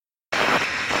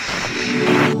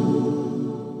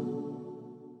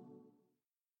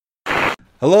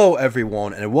Hello,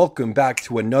 everyone, and welcome back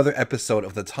to another episode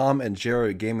of the Tom and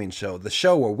Jerry Gaming Show, the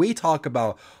show where we talk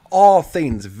about all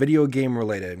things video game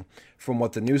related, from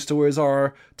what the news stories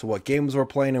are to what games we're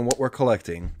playing and what we're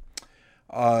collecting.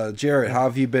 Jared, how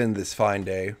have you been this fine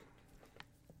day?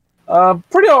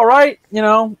 Pretty all right, you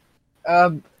know.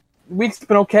 Week's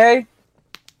been okay.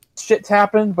 Shit's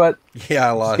happened, but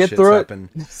Yeah, a lot of shit's happened.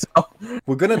 So.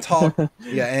 We're gonna talk,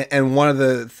 and one of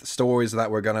the stories that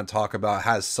we're gonna talk about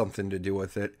has something to do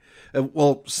with it.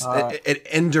 It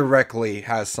indirectly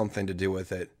has something to do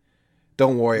with it.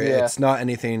 Don't worry, it's not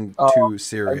anything too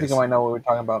serious. I think I might know what we're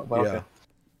talking about. But okay.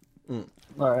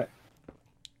 All right.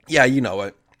 Yeah, you know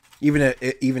it. Even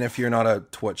if you're not a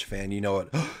Twitch fan, you know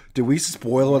it. Do we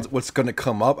spoil what's going to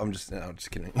come up? I'm just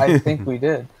kidding. I think we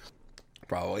did.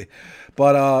 Probably,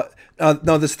 but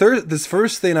no. This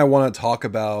first thing I want to talk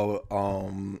about.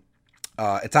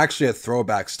 It's actually a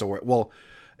throwback story. Well,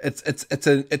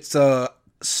 it's a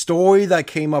story that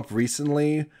came up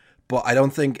recently, but I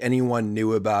don't think anyone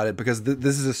knew about it because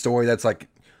this is a story that's like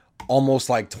almost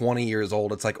like 20 years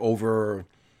old. It's like over.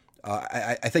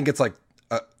 I think it's like.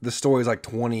 The story is like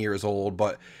 20 years old,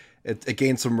 but it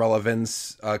gained some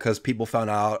relevance because people found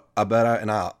out about it, and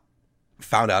I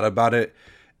found out about it.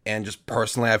 And just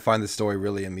personally, I find this story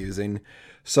really amusing.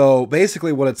 So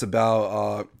basically what it's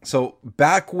about, so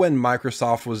back when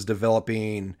Microsoft was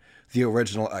developing the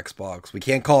original Xbox, we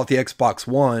can't call it the Xbox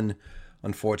One,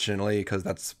 unfortunately, because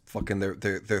that's fucking their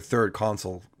third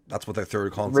console. That's what their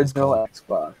third console is called. Original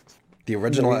Xbox. The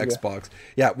original Xbox.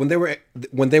 Yeah, when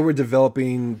they were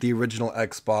developing the original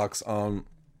Xbox,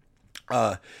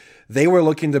 they were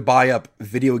looking to buy up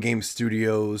video game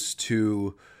studios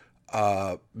to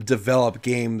develop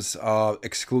games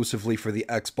exclusively for the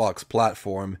Xbox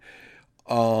platform.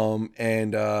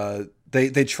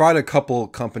 They tried a couple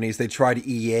companies. They tried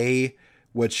EA,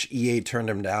 which EA turned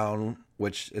them down,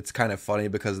 which it's kind of funny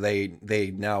because they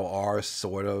now are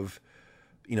sort of,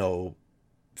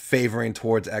 favoring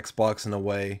towards Xbox in a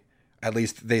way. At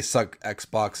least they suck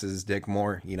Xbox's dick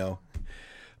more,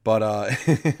 But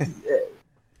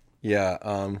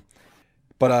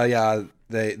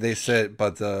they said,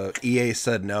 but the EA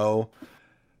said no.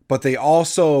 But they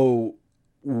also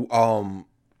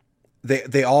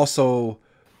they also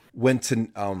went to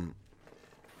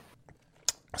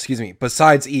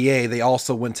besides EA, they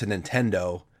also went to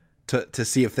Nintendo to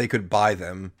see if they could buy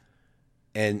them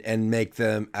and make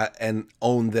them and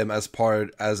own them as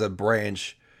a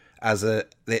branch,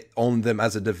 they own them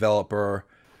as a developer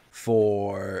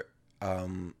for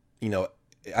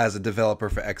as a developer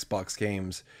for Xbox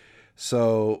games.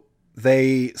 So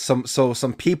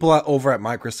some people over at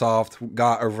Microsoft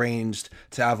got arranged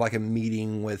to have like a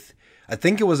meeting with, I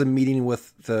think it was a meeting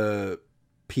with the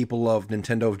people of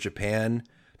Nintendo of Japan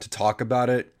to talk about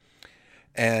it.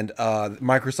 And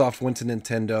Microsoft went to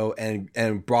Nintendo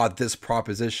and brought this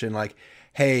proposition like,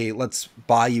 hey, let's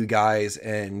buy you guys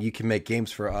and you can make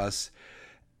games for us.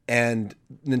 And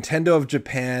Nintendo of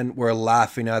Japan were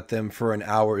laughing at them for an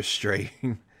hour straight.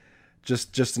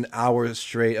 just an hour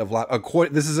straight of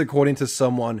this is according to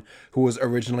someone who was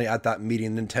originally at that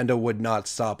meeting. Nintendo would not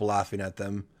stop laughing at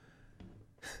them.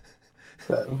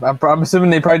 I'm assuming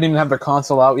they probably didn't even have their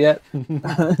console out yet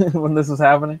when this was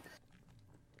happening.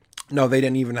 No, they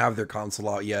didn't even have their console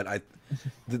out yet.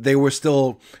 They were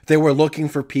looking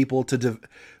for people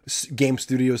game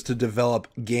studios to develop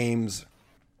games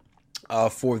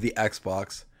for the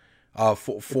Xbox. I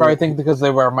probably think because they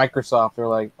were Microsoft, they're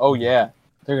like, oh yeah,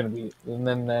 they're gonna be, and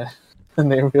then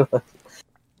and they realized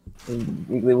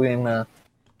we can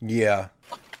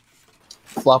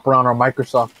flop around our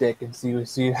Microsoft dick and see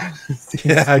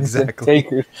yeah, exactly.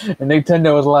 Takers. And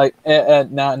Nintendo was like,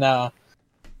 nah,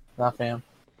 fam.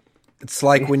 It's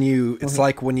like when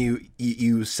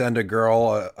you send a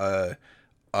girl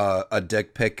a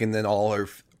dick pic and then all her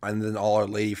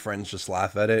lady friends just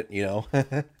laugh at it, Yeah.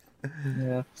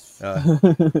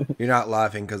 You're not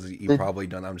laughing because you probably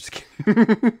don't. I'm just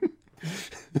kidding.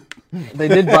 They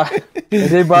did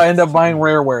end up buying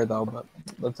Rareware though, but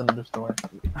that's another story.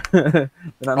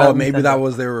 Maybe that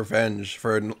was their revenge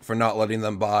for not letting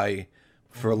them buy,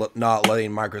 for not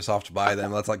letting Microsoft buy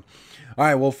them. That's like, all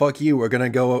right, well, fuck you. We're gonna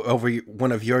go over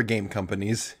one of your game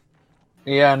companies.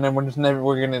 Yeah, and then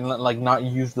we're gonna like not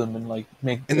use them and like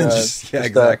make and then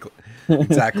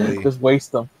exactly. Just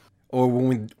waste them. Or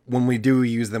when we do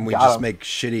use them, we just make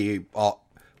shitty.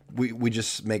 We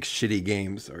just make shitty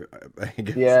games, or I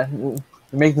guess. Yeah, we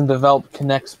make them develop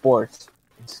Kinect Sports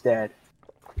instead.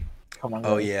 Come on.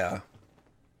 Oh guys.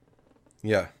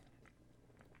 Yeah.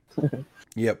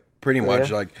 Yep. Pretty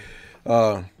much like.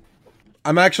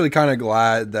 I'm actually kind of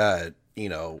glad that, you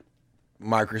know,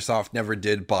 Microsoft never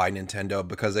did buy Nintendo,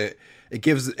 because it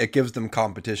gives them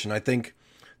competition. I think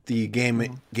the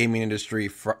gaming industry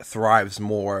thrives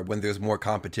more when there's more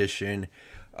competition,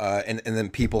 and then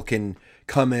people can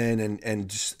come in and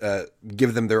just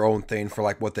give them their own thing for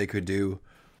like what they could do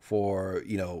for,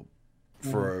 you know,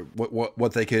 for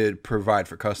what they could provide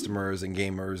for customers and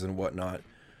gamers and whatnot.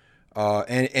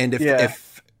 And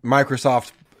if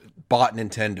Microsoft bought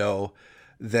Nintendo,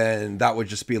 then that would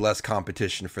just be less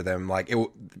competition for them. Like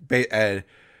and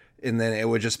then it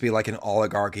would just be like an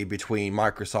oligarchy between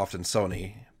Microsoft and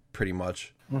Sony, pretty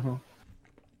much. Mm-hmm.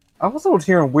 I also was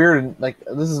hearing weird, like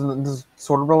this is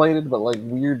sort of related, but like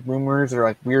weird rumors or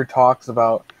like weird talks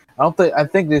about. I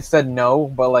think they said no,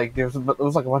 but like there was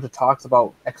like a bunch of talks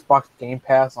about Xbox Game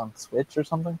Pass on Switch or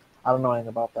something. I don't know anything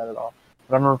about that at all,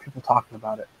 but I remember people talking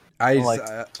about it. I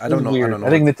don't know. Weird. I don't know. I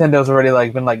think Nintendo's already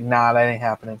like been like, nah, that ain't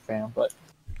happening, fam. But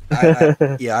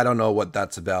I don't know what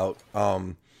that's about.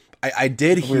 I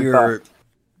did hear,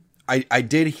 I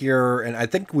did hear, and I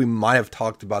think we might have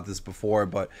talked about this before,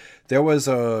 but there was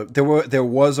a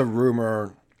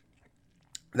rumor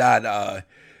that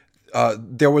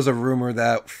there was a rumor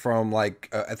that from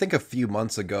like I think a few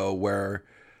months ago where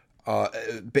there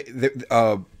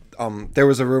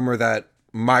was a rumor that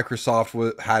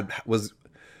Microsoft had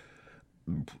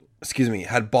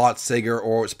bought Sega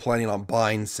or was planning on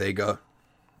buying Sega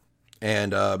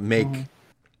and make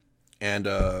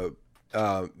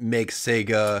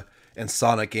Sega and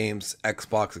Sonic games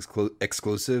Xbox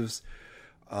exclusives,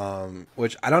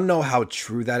 which I don't know how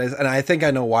true that is, and I think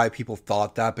I know why people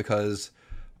thought that, because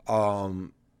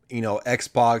you know,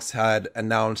 Xbox had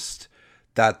announced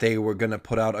that they were gonna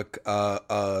put out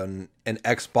an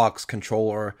Xbox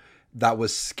controller that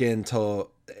was skinned to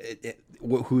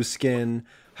whose skin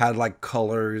had like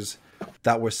colors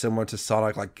that were similar to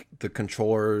Sonic. Like the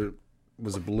controller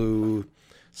was blue,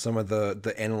 some of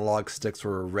the analog sticks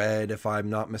were red, if I'm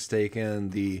not mistaken.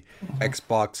 The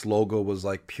Xbox logo was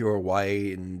like pure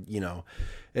white, and you know,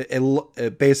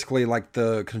 it basically like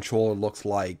the controller looks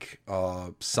like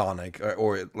Sonic,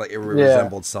 or like it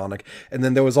resembled Sonic. And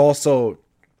then there was also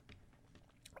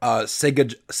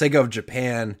Sega of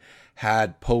Japan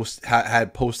had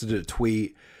posted a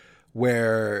tweet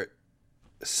where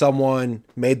someone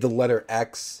made the letter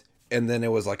X and then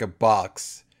it was like a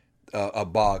box,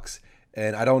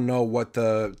 and I don't know what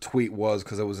the tweet was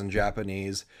because it was in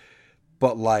Japanese,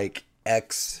 but like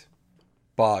X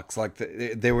box, like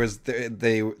there was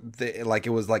they like it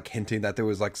was like hinting that there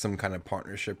was like some kind of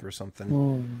partnership or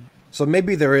something. So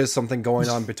maybe there is something going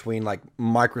on between like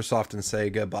Microsoft and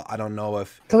Sega, but I don't know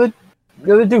if they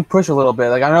do push a little bit.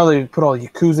 Like I know they put all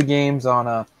Yakuza games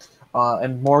on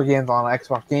and more games on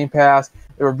Xbox Game Pass.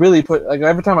 They were really put, like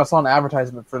every time I saw an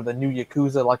advertisement for the new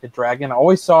Yakuza, like a Dragon, I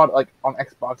always saw it like on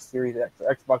Xbox Series X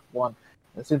or Xbox One.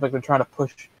 It seems like they're trying to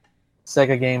push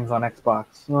Sega games on Xbox.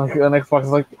 Like, and Xbox is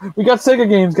like, we got Sega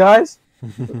games, guys.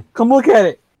 Come look at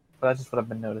it. But that's just what I've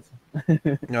been noticing.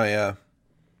 Oh yeah.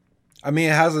 I mean,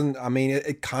 it hasn't. I mean,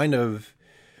 it kind of.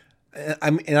 I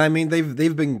mean,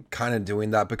 they've been kind of doing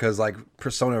that, because like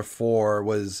Persona 4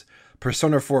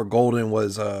 Golden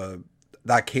was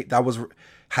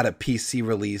had a PC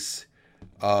release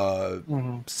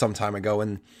some time ago,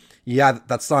 and yeah,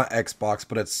 that's not Xbox,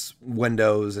 but it's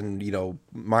Windows, and you know,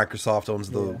 Microsoft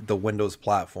owns the Windows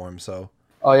platform, so.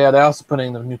 Oh yeah, they're also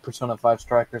putting the new Persona 5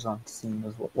 Strikers on Steam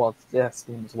as well. Well, yeah,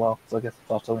 Steam as well. So I guess it's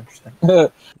also interesting.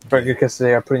 Because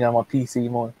they are putting them on PC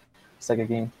more. Sega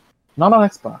game, not on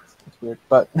Xbox. It's weird,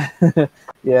 but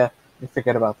yeah, you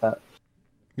forget about that.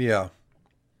 Yeah.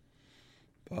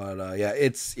 But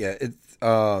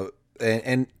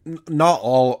and not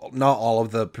all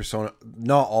of the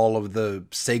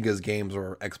Sega's games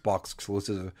are Xbox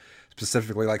exclusive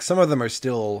specifically. Like some of them are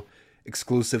still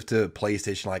exclusive to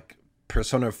PlayStation, like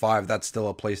Persona 5, that's still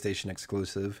a PlayStation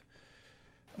exclusive.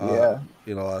 Yeah.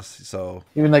 You know, so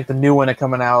even like the new one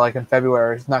coming out like in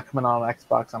February, it's not coming out on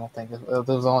Xbox, I don't think.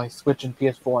 There's only Switch and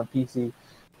PS4 and PC.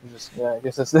 I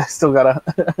guess it's still got a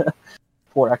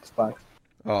port Xbox.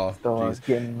 Oh, still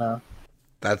getting.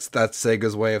 That's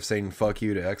Sega's way of saying fuck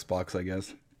you to Xbox, I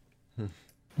guess.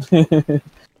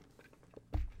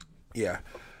 Yeah,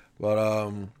 but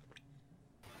all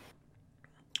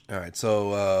right.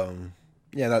 So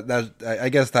yeah, that I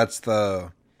guess that's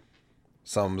the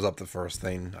sums up the first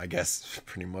thing, I guess,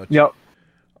 pretty much. Yep.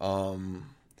 But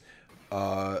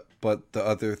the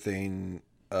other thing,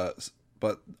 the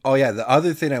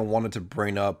other thing I wanted to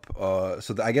bring up,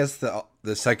 I guess the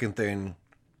second thing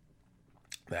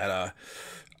that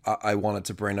I wanted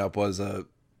to bring up was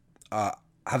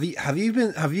have you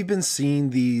been seeing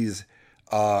these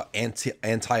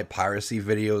anti-piracy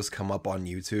videos come up on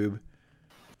YouTube.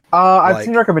 I've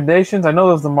seen recommendations. I know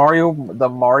there's the Mario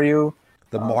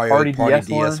Party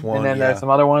DS one, and then there's some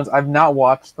other ones. I've not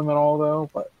watched them at all though,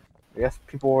 but I guess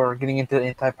people are getting into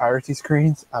anti-piracy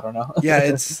screens. I don't know.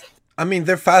 Yeah, I mean,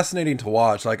 they're fascinating to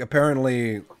watch. Like,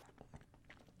 apparently,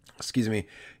 excuse me.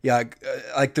 Yeah,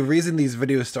 like the reason these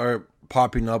videos started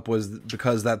popping up was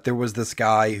because that there was this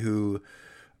guy who,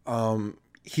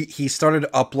 he started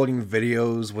uploading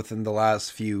videos within the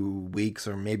last few weeks,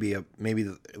 or maybe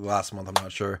the last month. I'm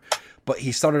not sure, but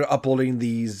he started uploading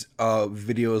these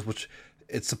videos, which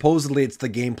it's the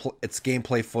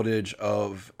gameplay footage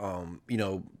of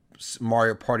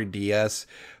Mario Party DS,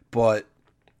 but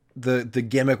the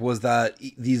gimmick was that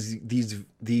these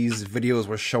videos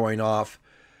were showing off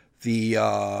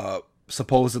the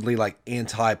supposedly like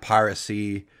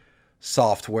anti-piracy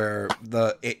software,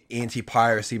 the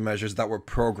anti-piracy measures that were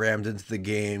programmed into the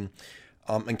game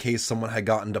in case someone had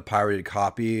gotten a pirated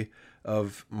copy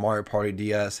of Mario Party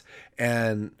DS.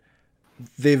 And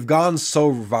they've gone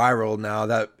so viral now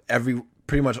that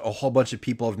pretty much a whole bunch of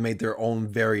people have made their own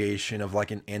variation of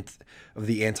like of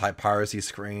the anti-piracy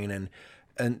screen.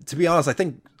 And to be honest, I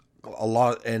think a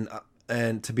lot, and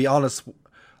to be honest,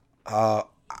 I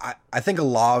think a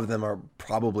lot of them are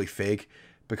probably fake,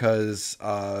 because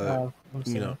some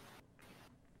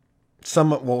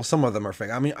of them are fake.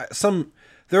 I mean,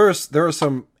 there are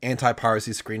some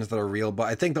anti-piracy screens that are real, but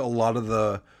I think that a lot of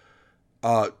the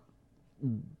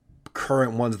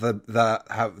current ones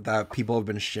that people have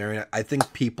been sharing, I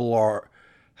think people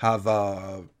have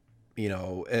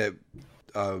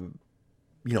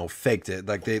faked it.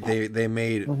 Like they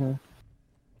made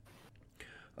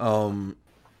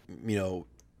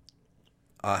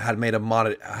had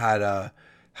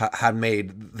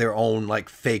made their own like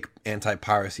fake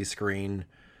anti-piracy screen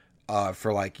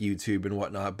for like YouTube and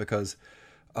whatnot, because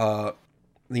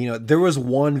there was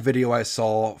one video I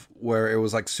saw where it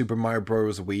was like Super Mario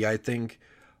Bros. Wii, I think,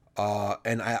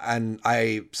 and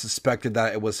I suspected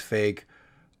that it was fake.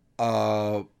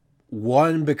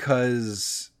 One,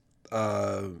 because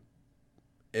there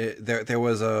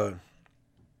was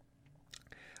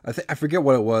I forget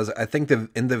what it was. I think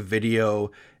in the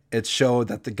video it showed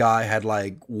that the guy had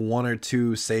like one or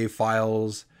two save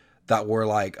files that were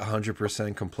like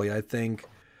 100% complete, I think.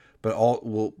 But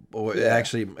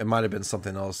actually it might have been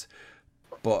something else.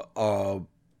 But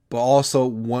also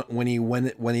when he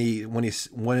went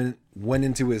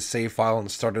into his save file and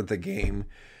started the game,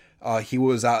 he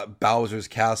was at Bowser's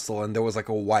Castle, and there was like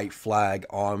a white flag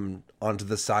onto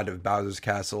the side of Bowser's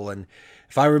Castle. And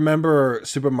if I remember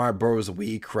Super Mario Bros.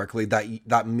 Wii correctly,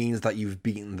 that means that you've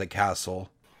beaten the castle.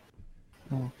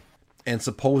 And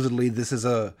supposedly this is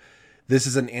an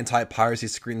anti-piracy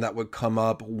screen that would come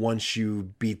up once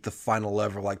you beat the final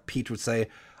level. Like Peach would say,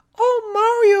 "Oh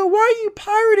Mario, why are you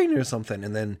pirating?" or something,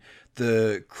 and then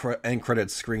the end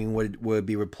credits screen would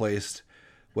be replaced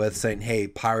with saying, "Hey,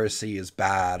 piracy is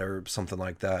bad," or something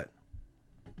like that.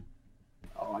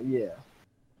 Oh yeah.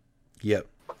 Yep.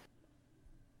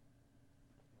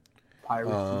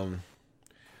 Piracy.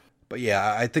 But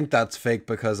yeah, I think that's fake,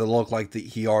 because it looked like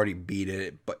he already beat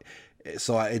it. But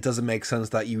so it doesn't make sense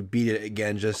that you beat it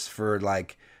again just for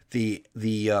like the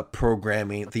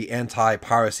programming, the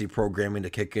anti-piracy programming to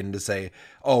kick in to say,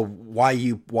 "Oh, why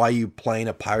you playing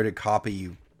a pirated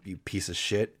copy, you piece of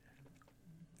shit."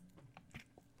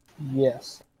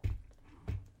 Yes.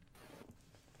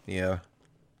 Yeah.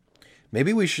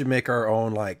 Maybe we should make our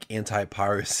own like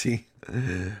anti-piracy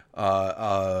You're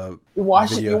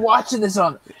watching this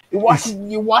on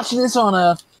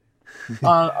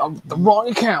the wrong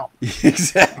account.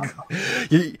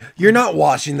 Exactly. You're not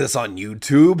watching this on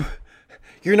YouTube.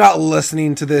 You're not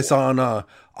listening to this on a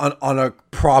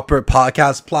proper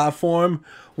podcast platform.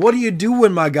 What are you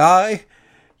doing, my guy?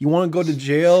 You want to go to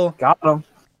jail? Got him.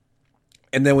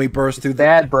 And then we burst through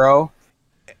bad, bro.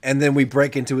 And then we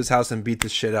break into his house and beat the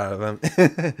shit out of him.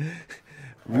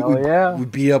 We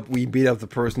beat up the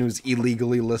person who's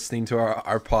illegally listening to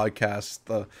our podcast,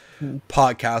 the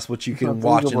podcast which you can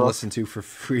watch and listen to for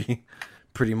free,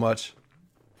 pretty much.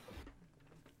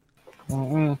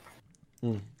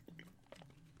 Mm-hmm.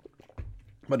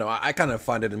 But no, I kind of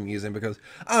find it amusing because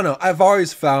I don't know. I've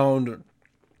always found,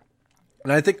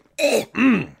 and I think,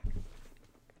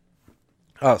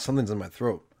 oh, something's in my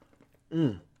throat.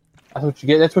 That's what you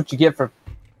get. That's what you get for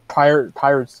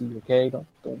piracy. Okay, don't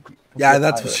yeah,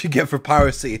 that's what you get for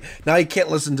piracy. Now you can't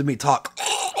listen to me talk.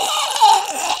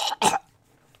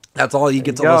 That's all you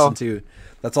get to listen to.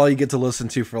 That's all you get to listen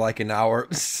to for like an hour.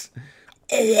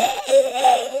 Yeah.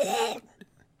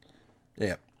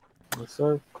 Yes,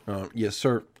 sir. Yes,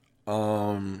 sir.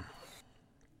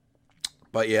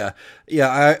 But yeah,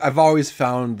 I've always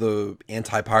found the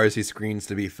anti-piracy screens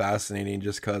to be fascinating,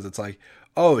 just because it's like,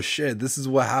 oh shit, this is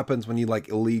what happens when you like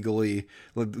illegally,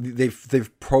 like,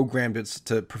 they've programmed it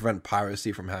to prevent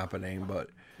piracy from happening. But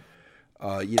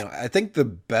I think the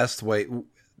best way,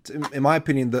 in my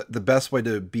opinion, the best way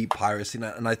to beat piracy,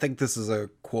 and I think this is a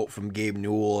quote from Gabe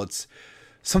Newell, it's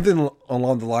something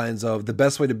along the lines of, the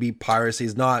best way to beat piracy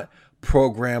is not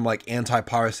program like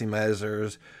anti-piracy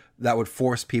measures that would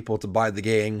force people to buy the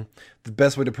game. The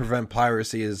best way to prevent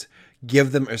piracy is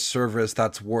give them a service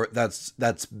that's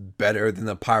better than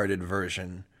the pirated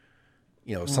version.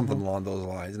 Something along those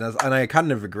lines. And I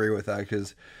kind of agree with that,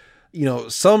 because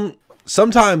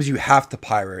sometimes you have to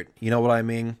pirate. You know what I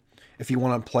mean? If you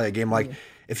want to play a game, like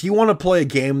if you want to play a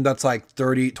game that's like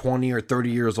 20 or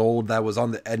 30 years old, that was on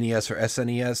the NES or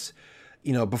SNES,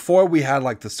 before we had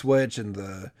like the Switch and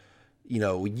the,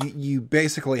 you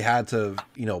basically had to,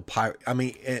 pirate. I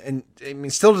mean,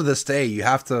 still to this day, you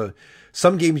have to,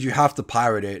 some games you have to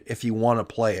pirate it if you want to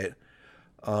play it.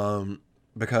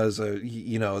 Because,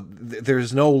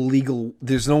 there's no legal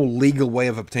way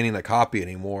of obtaining a copy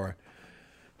anymore.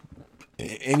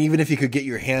 And even if you could get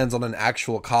your hands on an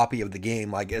actual copy of the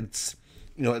game, like it's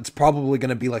probably going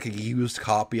to be like a used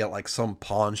copy at like some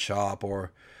pawn shop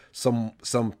or some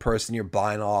person you're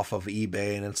buying off of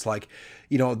eBay. And it's like,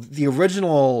 the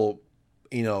original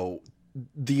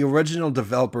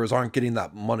developers aren't getting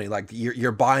that money. Like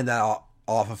you're buying that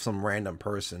off of some random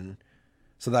person.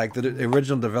 So like the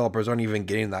original developers aren't even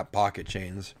getting that pocket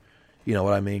change. You know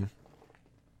what I mean?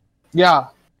 Yeah.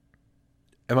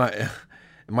 Am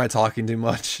I talking too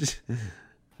much?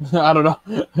 I don't know.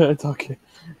 It's okay.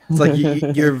 It's like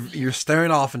you're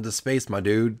staring off into space, my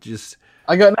dude. Just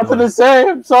I got nothing to say.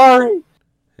 I'm sorry.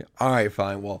 All right,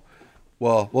 fine. Well,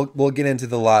 we'll get into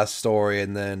the last story,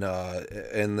 and then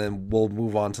we'll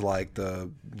move on to like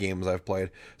the games I've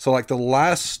played. So like the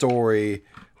last story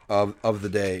of the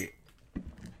day.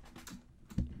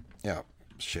 Yeah,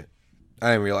 shit.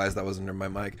 I didn't realize that was under my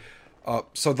mic.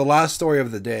 So the last story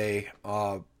of the day.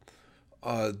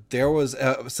 There was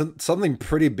something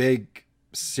pretty big,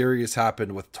 serious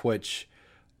happened with Twitch.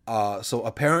 So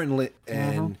apparently,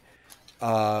 and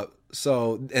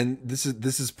this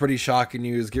is pretty shocking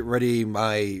news. Get ready,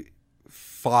 my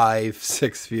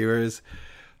 5-6 viewers.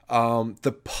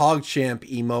 The PogChamp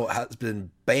emote has been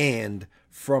banned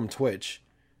from Twitch.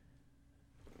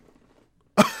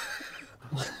 I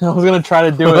was gonna try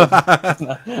to do it.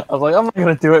 I was like, I'm not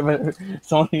gonna do it, but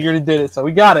someone here did it, so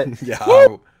we got it. Yeah.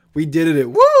 Woo! We did it.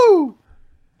 Woo!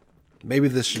 Maybe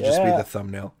this should just be the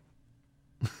thumbnail.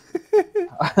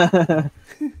 Pretty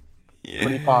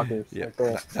poggers. Yeah, right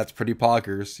there. that's pretty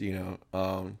poggers,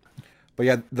 But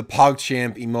yeah, the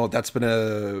PogChamp emote, that's been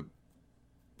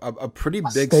a pretty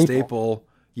big staple.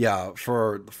 Yeah,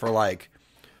 for like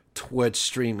Twitch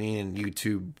streaming and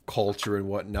YouTube culture and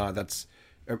whatnot. That's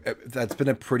been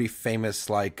a pretty famous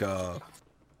like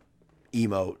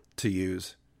emote to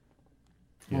use.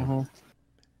 Yeah. Mm-hmm.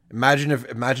 Imagine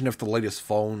if the latest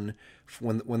phone,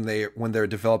 when they're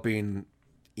developing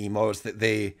emotes, that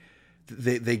they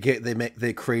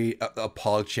create a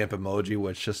PogChamp emoji,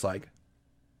 which just like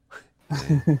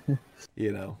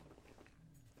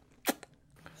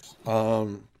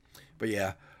but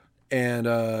yeah, and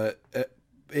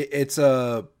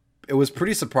it was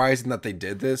pretty surprising that they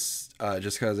did this,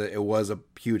 just because it was a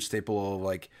huge staple of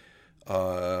like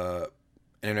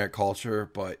internet culture,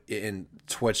 but in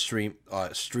Twitch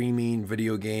streaming,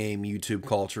 video game, YouTube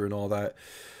culture, and all that.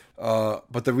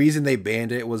 But the reason they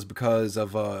banned it was because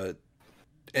of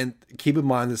and keep in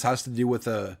mind this has to do with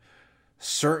a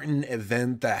certain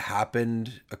event that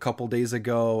happened a couple days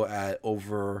ago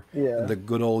over the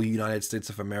good old United States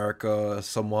of America.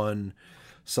 Some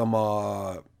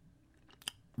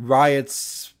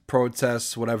riots,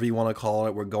 protests, whatever you want to call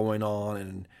it, were going on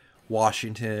in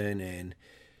Washington, and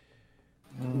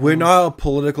we're not a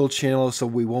political channel, so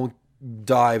we won't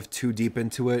dive too deep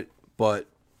into it, but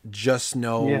just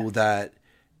know that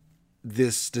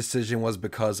this decision was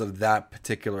because of that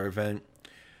particular event.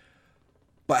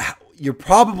 But you're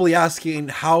probably asking,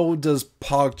 what does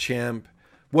PogChamp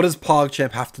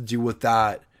have to do with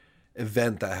that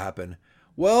event that happened?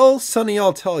 Well, Sonny,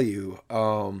 I'll tell you.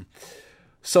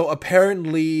 So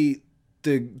apparently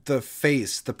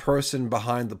the person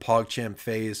behind the PogChamp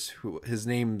face, his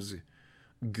name's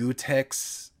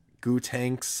Goothanks,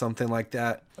 something like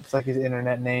that. It's like his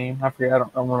internet name. I forget. I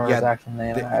don't remember his actual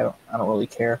name. I don't really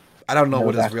care. I don't know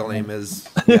what his real name is.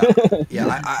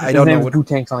 Yeah, I don't know what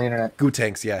Goothanks on the internet.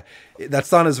 Goothanks, yeah,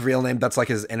 that's not his real name. That's like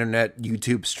his internet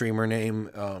YouTube streamer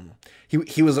name.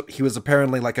 He was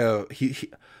apparently like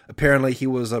apparently he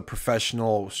was a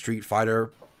professional Street Fighter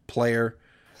player,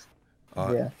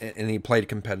 and he played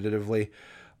competitively.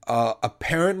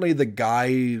 Apparently the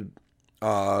guy,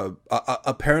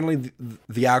 apparently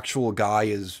the actual guy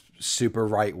is super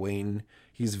right wing.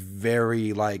 He's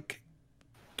very like,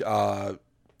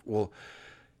 well,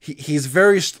 he's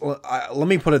very. Let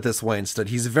me put it this way instead.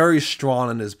 He's very strong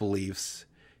in his beliefs.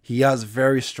 He has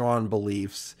very strong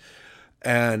beliefs,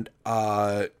 and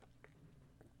he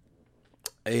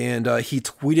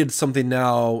tweeted something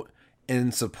now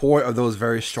in support of those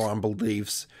very strong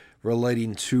beliefs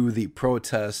relating to the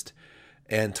protest,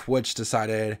 and Twitch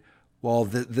decided, well,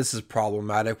 this is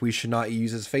problematic. We should not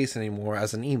use his face anymore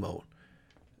as an emote.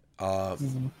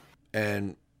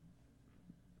 And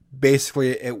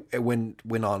basically it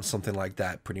went on something like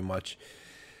that pretty much.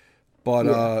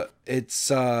 But it's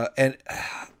and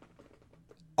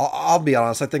I'll be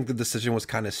honest, I think the decision was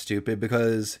kind of stupid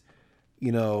because,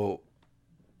 you know,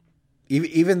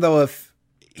 even though if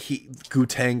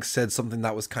Gu-Tang said something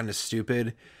that was kind of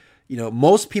stupid, you know,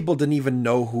 most people didn't even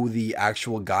know who the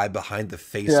actual guy behind the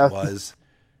face was.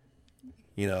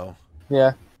 You know.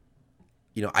 Yeah.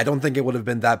 You know, I don't think it would have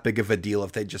been that big of a deal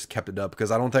if they just kept it up,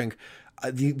 because I don't think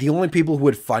the only people who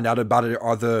would find out about it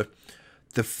are the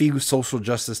few social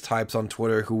justice types on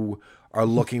Twitter who are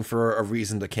looking for a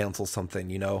reason to cancel something,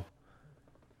 you know.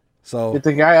 So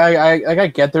the guy, I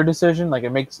get their decision. Like,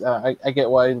 it makes I get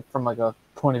why from like a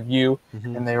point of view,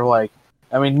 and they were like,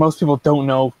 I mean, most people don't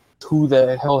know who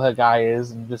the hell that guy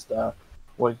is, and just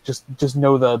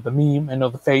know the meme and know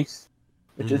the face.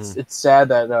 Which it's sad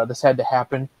that this had to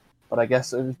happen, but I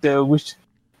guess I wish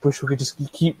we could just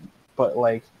keep. But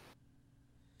like,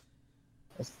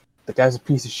 the guy's a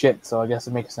piece of shit, so I guess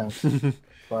it makes sense.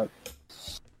 But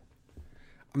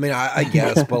I mean, I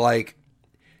guess, but like,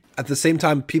 at the same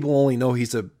time, people only know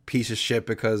he's a piece of shit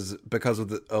because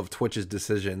of Twitch's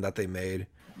decision that they made.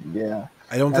 Yeah,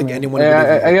 I don't think anyone.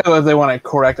 I get what they want to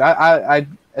correct. I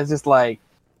it's just like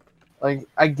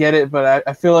I get it, but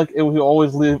I feel like it will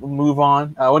always move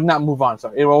on. Would not move on.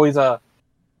 Sorry, it will always what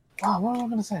am I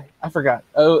gonna say? I forgot.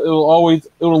 It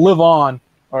will live on,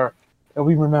 or it'll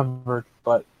be remembered.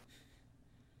 But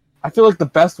I feel like the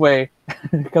best way,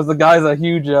 because the guy's a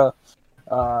huge.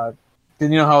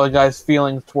 Did you know how the guy's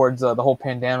feelings towards the whole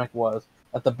pandemic was?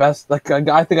 At the best, like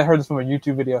I think I heard this from a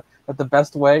YouTube video. That the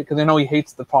best way, because I know he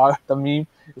hates the meme,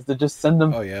 is to just send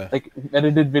him like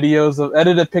edited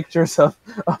pictures of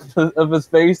his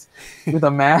face with a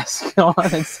mask on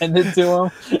and send it to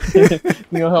him.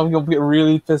 You know how he'll get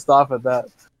really pissed off at that.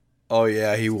 Oh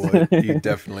yeah, he would. He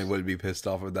definitely would be pissed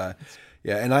off with that.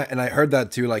 Yeah, and I heard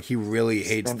that too. Like, he really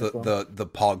hates the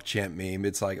PogChamp meme.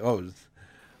 It's like, oh,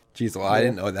 geez, well, I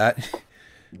didn't know that.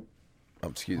 Oh,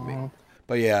 excuse me.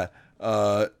 But yeah,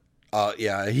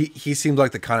 yeah, he seems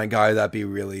like the kind of guy that'd be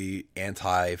really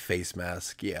anti face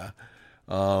mask. Yeah.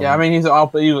 Yeah, I mean, he was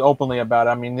openly about it.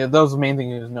 I mean, that was the main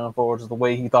thing he was known for, was the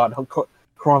way he thought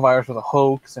coronavirus was a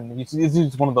hoax, and he's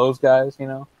just one of those guys. You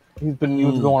know, he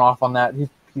was going off on that.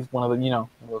 He's one of the one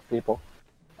of those people.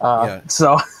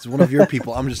 So it's one of your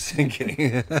people. I'm just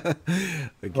kidding.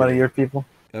 One of your people.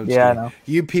 I know.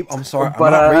 You people. I'm sorry.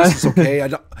 But, I'm not racist. Okay.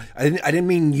 I didn't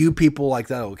mean you people like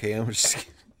that. Okay. I'm just.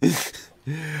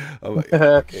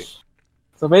 Okay.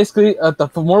 So basically, the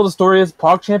moral of the story is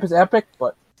PogChamp is epic,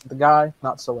 but the guy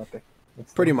not so epic.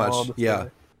 It's pretty much, yeah.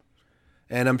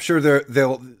 And I'm sure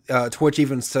they'll Twitch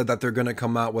even said that they're going to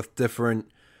come out with different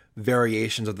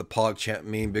variations of the PogChamp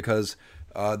meme, because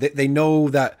they know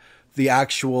that the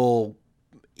actual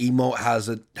emote has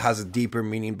a deeper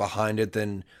meaning behind it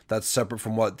than that's separate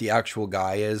from what the actual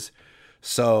guy is.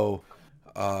 So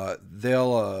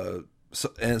they'll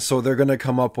so they're going to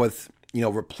come up with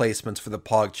replacements for the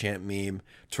PogChamp meme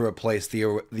to replace the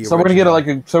original. So we're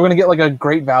gonna get like a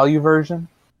great value version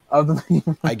of the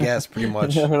meme. I guess pretty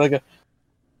much.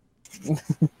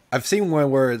 I've seen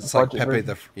one where it's like Pepe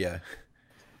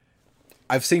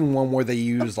I've seen one where they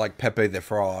use like Pepe the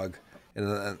Frog,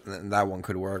 and that one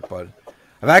could work. But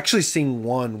I've actually seen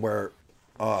one where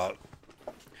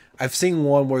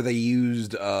they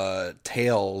used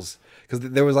Tails, because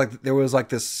there was like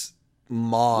this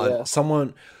mod.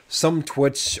 Yeah. Some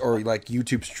Twitch or like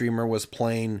YouTube streamer was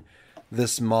playing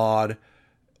this mod,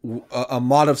 a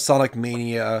mod of Sonic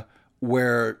Mania,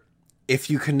 where if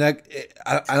you connect,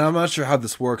 and I'm not sure how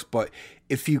this works, but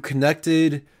if you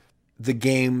connected the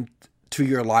game to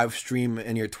your live stream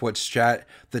in your Twitch chat,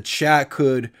 the chat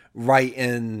could write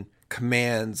in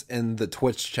commands in the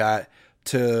Twitch chat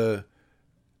to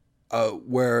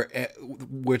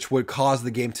which would cause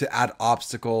the game to add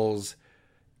obstacles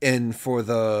in for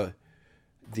the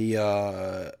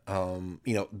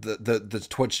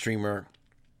Twitch streamer,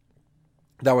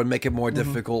 that would make it more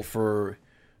difficult for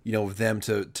them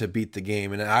to beat the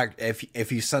game. And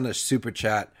if you send a super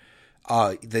chat,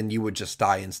 then you would just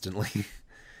die instantly.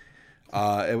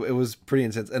 It was pretty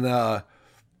intense.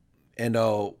 And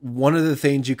one of the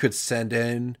things you could send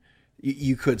in,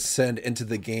 you could send into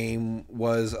the game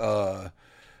was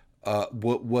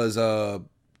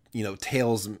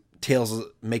Tails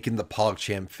making the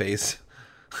PogChamp face.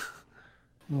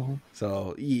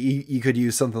 So you could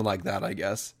use something like that, I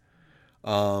guess.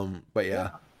 But yeah,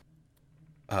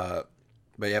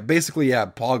 basically,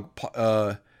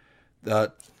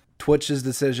 Twitch's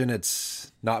decision,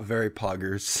 it's not very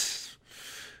poggers.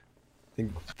 I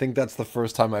think that's the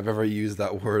first time I've ever used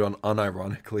that word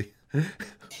unironically.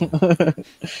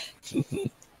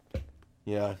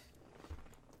 Yeah.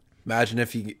 Imagine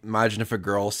if a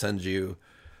girl sends you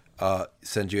a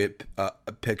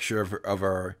picture of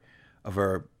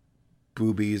her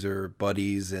boobies or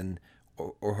buddies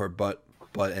or her butt,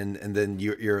 and then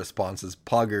your response is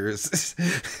poggers.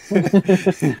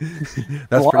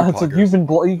 That's pretty poggers. Like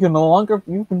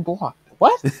you've been blocked.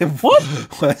 What? What?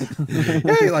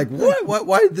 Hey, like what?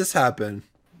 Why did this happen?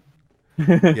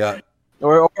 Yeah.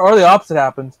 Or the opposite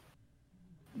happens.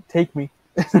 Take me.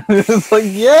 It's like,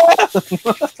 yeah.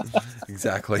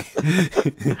 Exactly.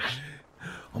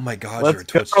 Oh my God, you're a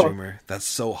Twitch streamer. That's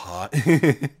so hot.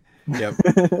 Yep.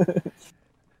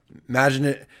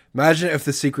 Imagine if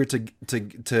the secret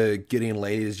to getting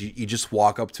laid is you just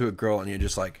walk up to a girl and you're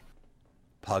just like,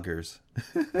 poggers.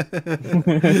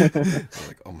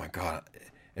 Like, oh my God.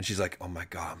 And she's like, oh my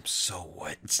God, I'm so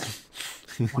wet.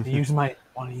 Want to use my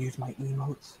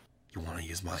emotes? You want to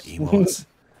use my emotes?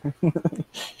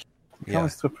 Become a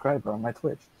subscriber on my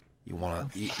Twitch. You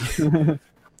want to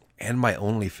and my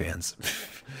OnlyFans.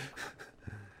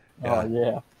 Yeah. Oh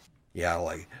yeah. Yeah,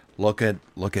 like look at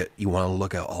you want to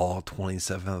look at all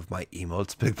 27 of my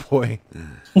emotes, big boy.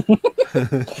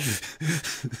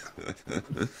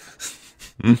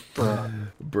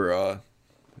 Bruh.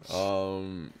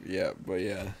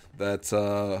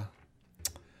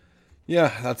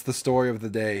 That's the story of the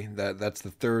day. That's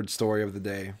the third story of the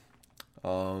day.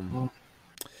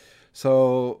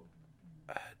 So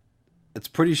it's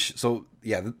pretty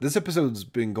this episode's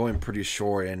been going pretty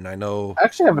short, and I know I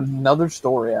actually have another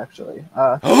story actually.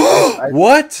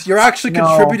 What? You're actually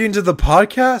contributing to the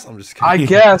podcast? I'm just kidding. I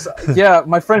guess. Yeah,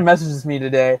 my friend messages me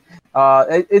today.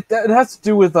 It has to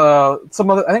do with some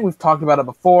other, I think we've talked about it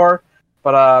before,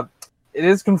 but it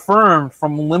is confirmed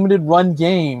from Limited Run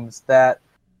Games that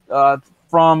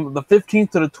from the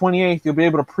 15th to the 28th you'll be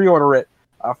able to pre-order it,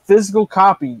 a physical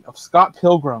copy of Scott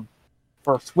Pilgrim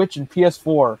for Switch and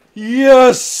PS4.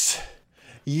 Yes.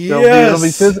 There'll be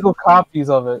physical copies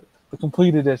of it, the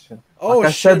complete edition. Oh, like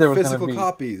I said, there was physical gonna be.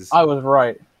 Copies. I was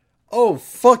right. Oh,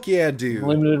 fuck yeah, dude.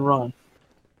 Limited run.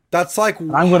 That's like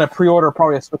I'm going to pre-order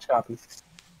probably a Switch copy.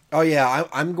 Oh yeah,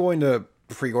 I'm going to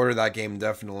pre-order that game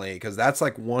definitely, because that's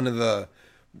like one of the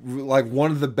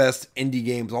best indie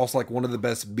games, also like one of the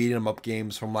best beat 'em up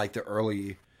games from like the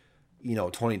early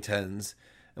 2010s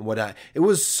and whatnot. It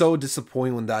was so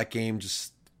disappointing when that game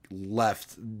just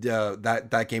left.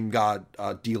 That game got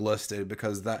delisted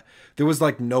because there was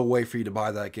like no way for you to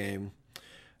buy that game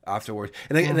afterwards.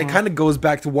 And it kind of goes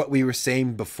back to what we were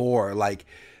saying before. Like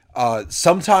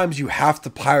sometimes you have to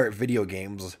pirate video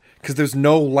games because there's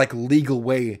no like legal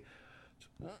way.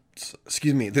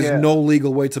 Excuse me. There's no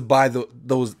legal way to buy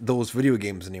those video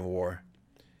games anymore.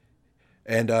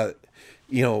 And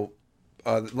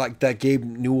like that Gabe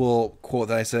Newell quote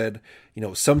that I said,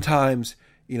 sometimes,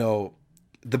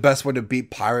 the best way to beat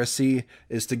piracy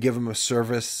is to give them a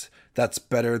service that's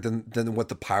better than what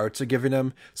the pirates are giving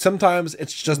them. Sometimes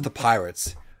it's just the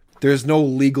pirates. There's no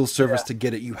legal service to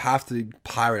get it. You have to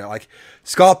pirate it. Like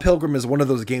Scott Pilgrim is one of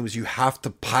those games you have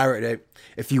to pirate it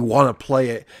if you want to play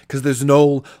it, because there's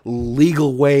no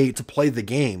legal way to play the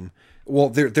game. Well,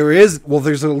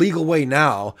 there's a legal way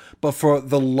now, but for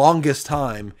the longest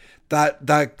time, that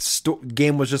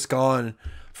game was just gone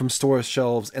from store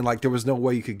shelves, and like there was no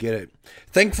way you could get it.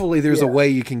 Thankfully, there's a way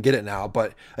you can get it now,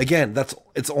 but again,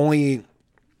 it's only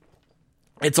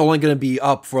going to be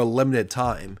up for a limited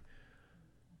time.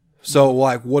 So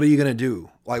like, what are you gonna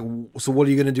do? Like, so what are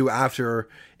you gonna do after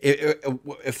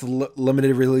if the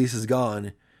limited release is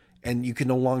gone and you can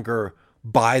no longer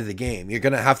buy the game? You're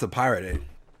gonna have to pirate it.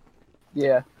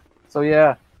 Yeah. So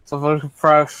there's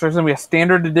gonna be a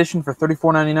standard edition for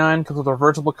 $34.99, comes with a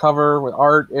reversible cover with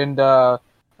art and a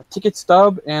ticket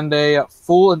stub and a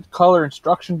full color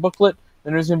instruction booklet.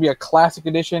 Then there's gonna be a classic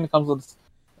edition. It comes with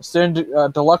a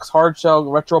deluxe hardshell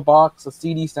retro box, a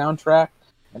CD soundtrack,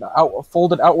 and a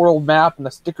folded Outworld map and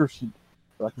a sticker sheet.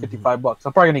 for like $55.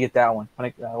 I'm probably gonna get that one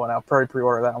when I'll probably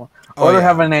pre-order that one. Oh, Or they're yeah.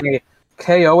 having a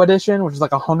KO edition, which is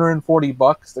like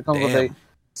 $140. That comes with a Damn.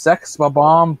 Sex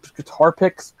Bomb guitar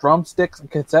picks, drumsticks, and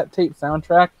cassette tape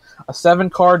soundtrack, a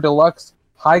 7-card deluxe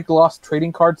high gloss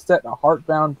trading card set, and a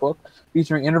hardbound book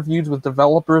featuring interviews with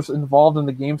developers involved in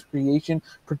the game's creation,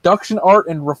 production art,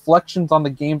 and reflections on the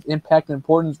game's impact and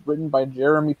importance written by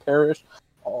Jeremy Parrish.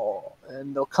 Oh,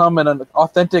 and they'll come in an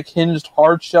authentic hinged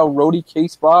hard-shell roadie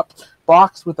case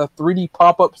box with a 3D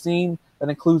pop-up scene that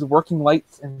includes working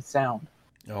lights and sound.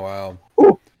 Oh wow.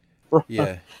 Ooh.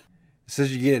 Yeah. It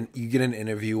says you get an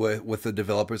interview with the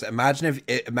developers. Imagine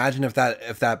if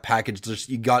that package just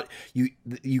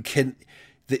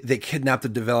they kidnap the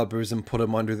developers and put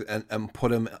them and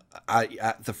put them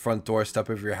at the front doorstep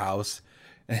of your house,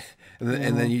 and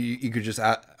then you could just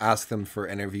ask them for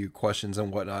interview questions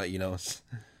and whatnot.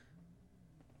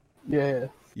 Yeah.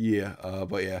 Yeah,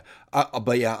 but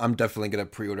yeah, I'm definitely gonna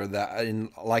pre-order that,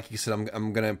 and like you said,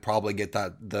 I'm gonna probably get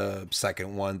the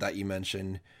second one that you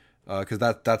mentioned, because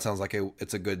that sounds like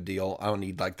it's a good deal. I don't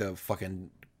need like the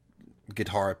fucking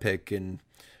guitar pick and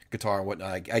guitar and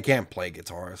whatnot. I can't play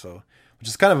guitar, so which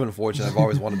is kind of unfortunate. I've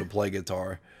always wanted to play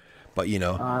guitar, but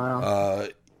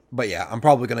but yeah, I'm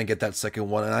probably gonna get that second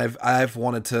one, and I've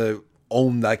wanted to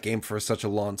own that game for such a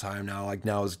long time now. Like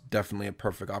now is definitely a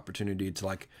perfect opportunity to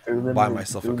like buy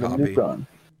myself a copy.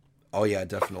 Oh yeah,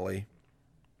 definitely.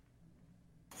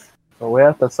 So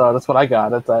yeah, that's what I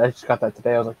got. I just got that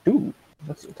today. I was like, dude,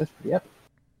 that's pretty epic.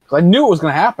 Because I knew it was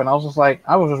gonna happen. I was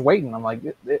just waiting. I'm like,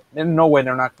 there's no way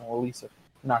they're not gonna release it.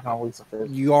 They're not gonna release it.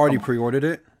 You already pre-ordered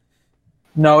it?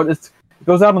 No, it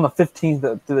goes out on the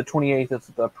 15th to the 28th. It's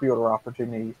the pre-order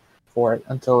opportunity for it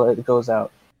until it goes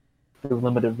out. The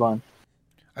limited run.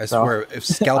 I swear, if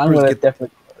scalpers get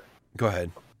definitely. Go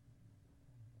ahead.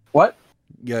 What?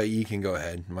 Yeah, you can go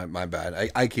ahead. My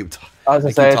bad. I keep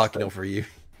talking over you.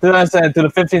 Then I said to the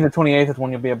 15th to 28th is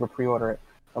when you'll be able to pre-order it.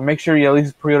 But make sure you at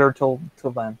least pre-order till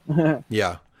then.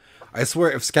 Yeah, I swear,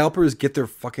 if scalpers get their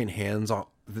fucking hands on,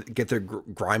 get their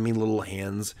grimy little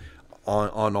hands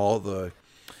on all the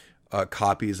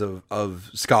copies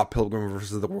of Scott Pilgrim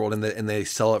versus the World, and they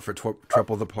sell it for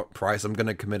triple the price, I'm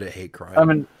gonna commit a hate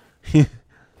crime.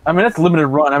 I mean, it's limited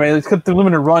run. I mean, it's the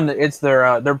limited run. It's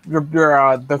their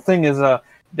thing is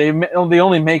they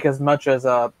only make as much as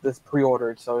this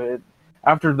pre-ordered. So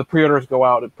after the pre-orders go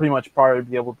out, it pretty much probably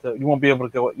be able to. You won't be able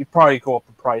to go. You probably go up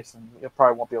the price, and you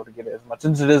probably won't be able to get it as much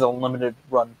since it is a limited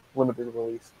run, limited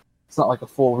release. It's not like a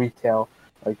full retail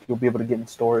like you'll be able to get in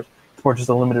stores. It's more just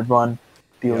a limited run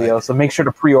dealio. Yeah. So make sure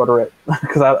to pre-order it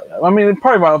because I mean it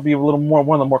probably might be a little more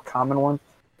one of the more common ones.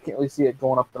 Can't really see it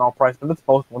going up in all price, but it's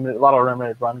both limited. A lot of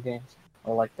limited run games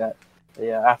are like that.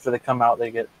 Yeah, after they come out, they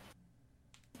get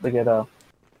a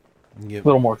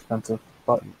little more expensive.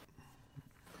 But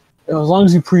as long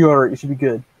as you pre-order it, you should be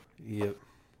good. Yep.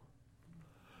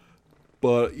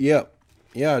 But yeah,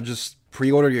 just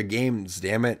pre-order your games,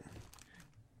 damn it.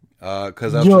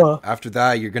 Because after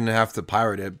that, you're gonna have to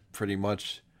pirate it pretty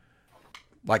much.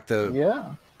 Like the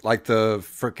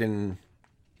freaking.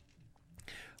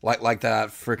 Like that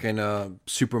freaking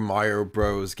Super Mario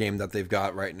Bros. Game that they've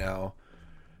got right now,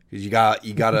 because you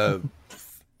gotta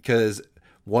because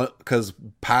once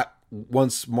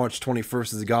March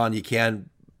 21st is gone, you can't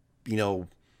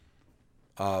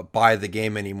buy the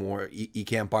game anymore. You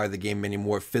can't buy the game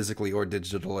anymore physically or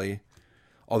digitally.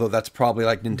 Although that's probably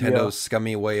like Nintendo's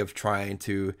scummy way of trying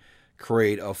to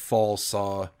create a false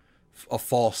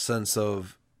sense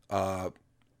of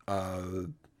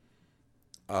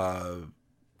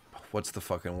what's the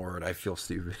fucking word? I feel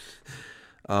stupid.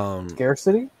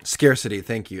 Scarcity? Scarcity,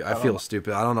 thank you. I feel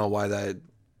stupid. I don't know why that.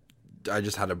 I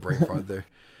just had a brain fart there.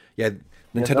 Yeah,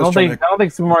 Nintendo's I don't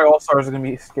think Super Mario All-Stars is going to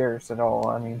be scarce at all.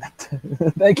 I mean,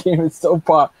 that game is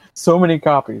so many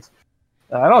copies.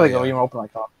 I don't think it'll even open my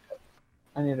copy.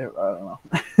 I don't know.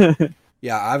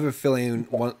 Yeah, I have a feeling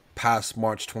past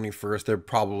March 21st, they're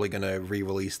probably going to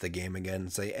re-release the game again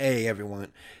and say, hey,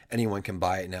 anyone can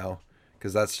buy it now.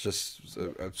 Because that's just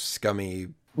a scummy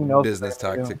business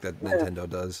tactic that Nintendo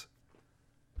does.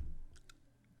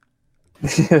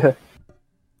 Yeah.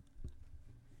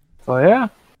 So yeah.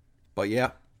 But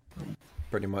yeah,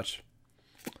 pretty much.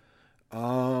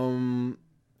 So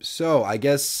I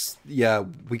guess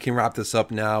we can wrap this up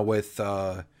now with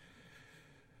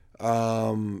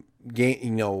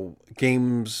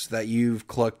games that you've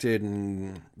collected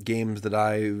and games that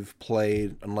I've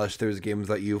played, unless there's games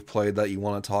that you've played that you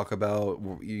want to talk about.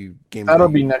 That'll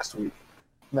be next week.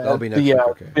 That'll be next week.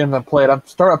 Okay. Games I've played. I've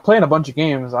started playing a bunch of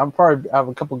games. I have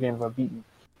a couple games I've beaten,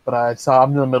 but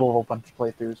I'm in the middle of a bunch of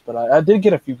playthroughs. But I did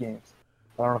get a few games.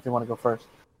 I don't know if you want to go first.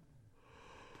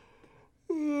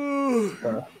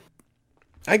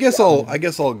 I guess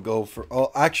I'll go for.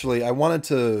 Oh, actually, I wanted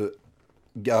to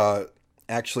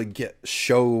actually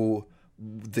show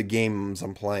the games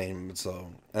I'm playing.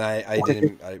 So and I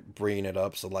didn't bring it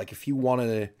up. So like, if you want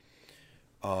to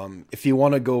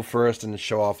go first and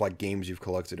show off like games you've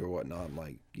collected or whatnot,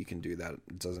 like you can do that.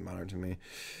 It doesn't matter to me.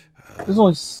 There's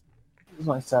only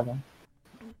 7.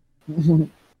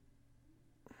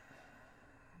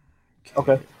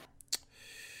 Okay.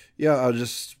 Yeah,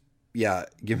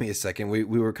 give me a second.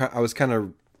 I was kind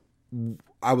of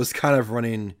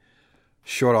running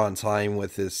short on time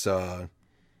with this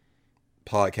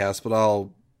podcast, but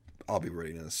I'll be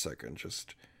ready in a second.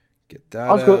 Just get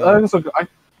that. I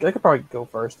could probably go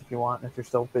first if you want, if you're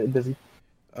still busy.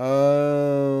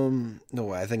 No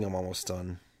way. I think I'm almost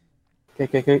done.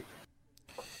 Okay.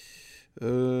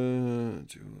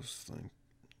 Jules thing.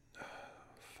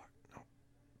 Fuck no.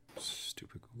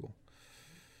 Stupid Google.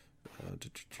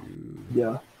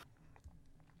 Yeah.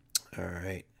 All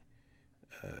right.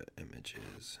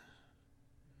 Images.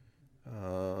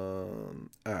 All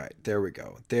right. There we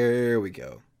go.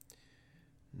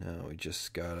 Now we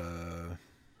just gotta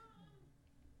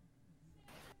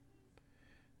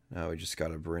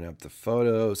bring up the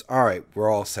photos. All right, we're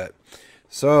all set.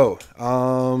 So,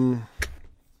 all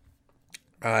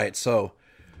right. So,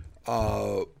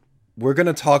 we're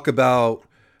gonna talk about.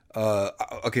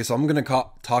 Okay, so I'm gonna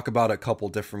talk about a couple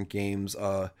different games.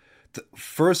 The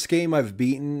first game I've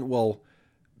beaten. Well,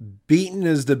 beaten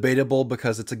is debatable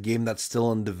because it's a game that's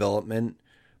still in development,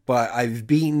 but I've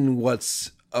beaten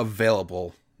what's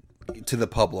available to the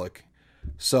public,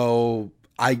 so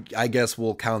I guess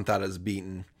we'll count that as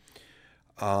beaten.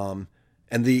 And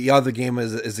the other game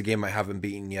is a game I haven't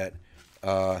beaten yet.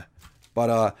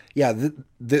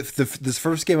 This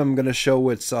first game I'm gonna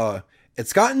show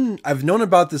I've known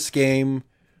about this game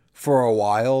for a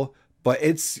while, but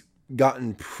it's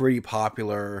gotten pretty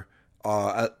popular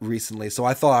recently. So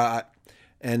I thought,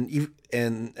 I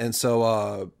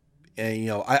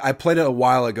played it a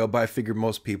while ago, but I figured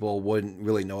most people wouldn't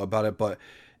really know about it. But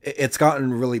it's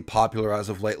gotten really popular as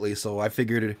of lately. So I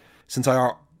figured since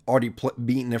I already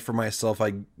beaten it for myself,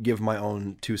 I give my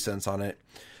own 2 cents on it.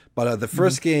 But the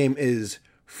first game is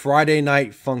Friday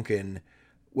Night Funkin',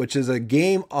 which is a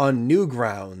game on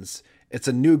Newgrounds. It's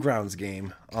a Newgrounds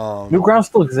game. Newgrounds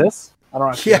still exists? I don't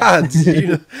know. Yeah,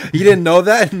 you didn't know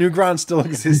that Newgrounds still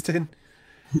existed?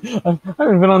 I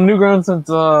haven't been on Newgrounds since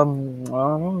I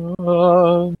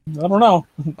don't know.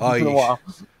 It's been a while.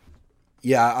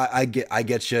 Yeah, I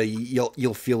get you.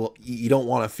 You'll feel you don't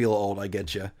want to feel old. I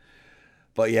get you.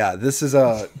 But yeah, this is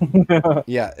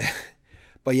yeah.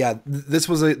 But yeah, this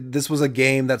was a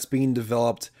game that's being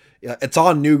developed. Yeah, it's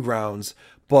on Newgrounds,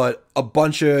 but a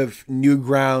bunch of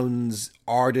Newgrounds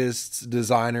artists,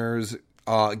 designers,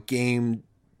 game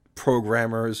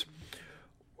programmers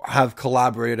have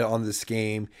collaborated on this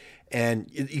game, and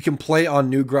you can play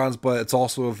on Newgrounds, but it's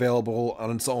also available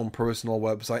on its own personal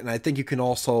website. And I think you can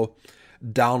also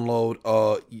download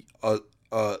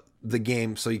the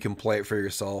game so you can play it for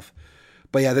yourself.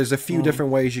 But yeah, there's a few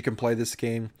different ways you can play this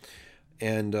game.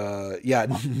 And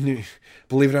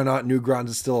believe it or not, Newgrounds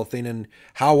is still a thing. And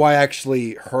how I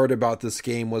actually heard about this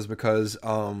game was because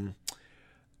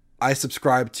I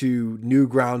subscribed to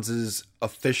Newgrounds'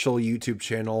 official YouTube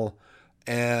channel,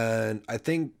 and I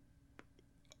think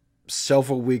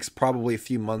several weeks, probably a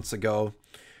few months ago,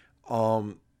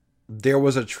 there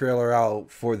was a trailer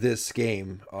out for this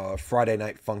game, Friday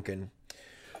Night Funkin'.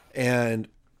 And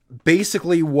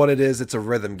basically what it is, it's a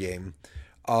rhythm game.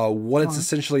 What it's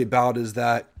essentially about is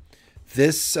that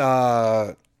this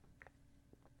come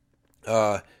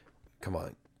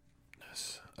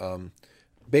on.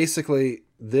 Basically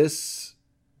this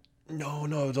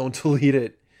no, don't delete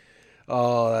it.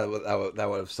 Oh, that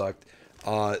would have sucked.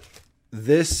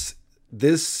 This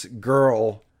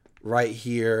girl right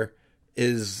here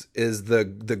is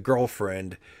the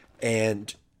girlfriend,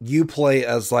 and you play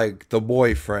as like the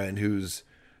boyfriend whose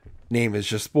name is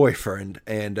just Boyfriend,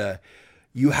 and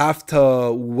you have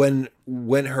to win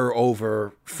her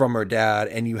over from her dad,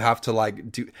 and you have to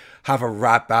have a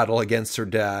rap battle against her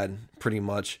dad, pretty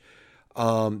much.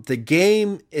 The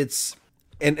game,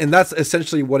 and that's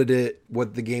essentially what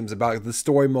the game's about. The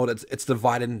story mode, it's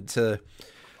divided into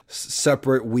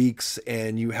separate weeks,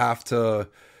 and you have to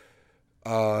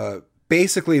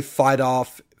basically fight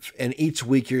off. And each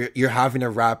week you're having a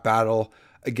rap battle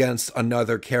against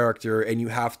another character, and you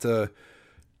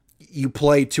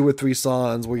play 2 or 3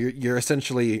 songs where you're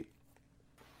essentially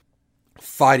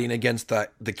fighting against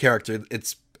the character.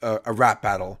 It's a rap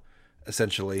battle,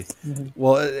 essentially. Mm-hmm.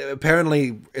 Well,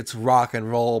 apparently it's rock and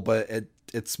roll, but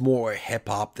it's more hip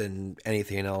hop than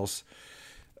anything else.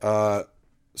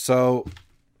 So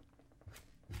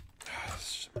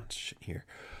shit here.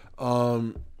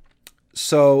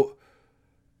 So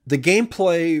the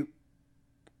gameplay.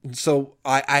 So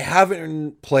I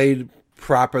haven't played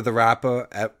Parappa the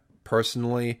Rapper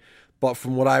personally, but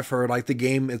from what I've heard, like the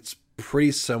game, it's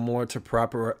pretty similar to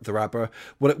Parappa the Rapper.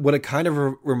 What it kind of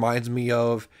reminds me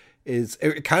of is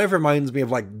it kind of reminds me of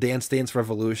like Dance Dance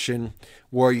Revolution,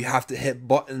 where you have to hit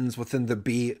buttons within the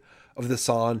beat of the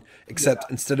song, except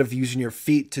instead of using your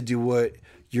feet to do it,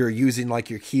 you're using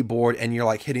like your keyboard and you're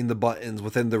like hitting the buttons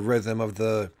within the rhythm of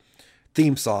the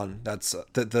theme song. That's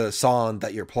the song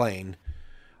that you're playing.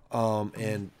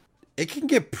 And it can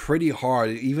get pretty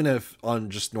hard, even if on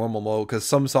just normal mode, because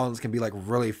some songs can be like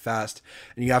really fast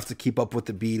and you have to keep up with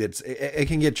the beat. It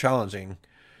can get challenging.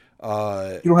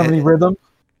 You don't have any rhythm?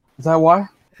 Is that why?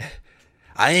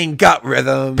 I ain't got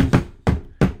rhythm.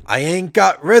 I ain't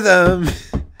got rhythm.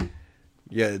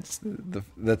 Yeah,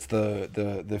 that's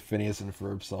the Phineas and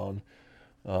Ferb song.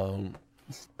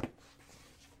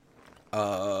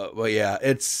 But yeah,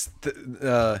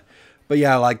 but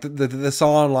yeah, like the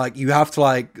song, like you have to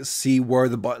like see where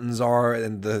the buttons are,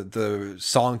 and the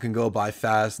song can go by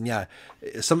fast. And yeah,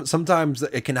 sometimes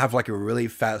it can have like a really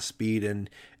fast speed, and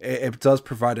it does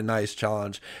provide a nice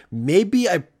challenge. Maybe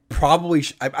I probably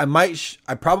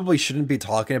shouldn't be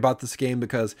talking about this game,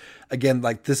 because again,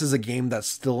 like this is a game that's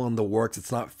still in the works. It's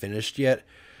not finished yet,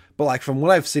 but like from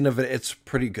what I've seen of it, it's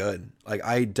pretty good. Like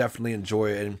I definitely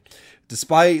enjoy it, and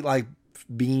despite like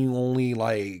being only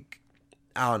like,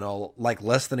 I don't know, like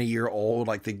less than a year old,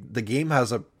 like the game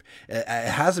has a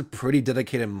pretty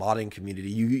dedicated modding community.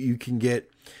 You can get,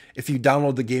 if you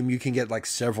download the game, you can get like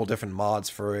several different mods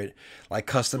for it, like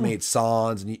custom made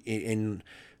songs and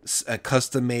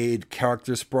custom made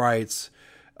character sprites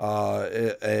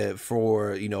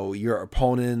for, you know, your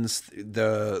opponents,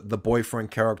 the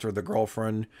boyfriend character, the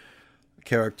girlfriend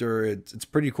character. It's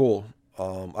pretty cool.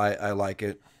 I like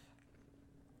it.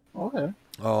 Okay.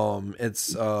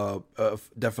 It's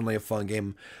definitely a fun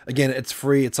game. Again, it's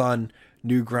free. It's on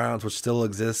Newgrounds, which still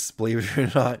exists, believe it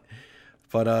or not.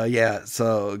 But yeah,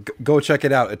 so go check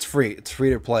it out. It's free. It's free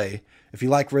to play. If you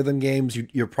like rhythm games,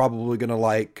 you're probably gonna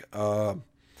like.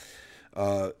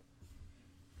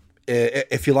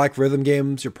 If you like rhythm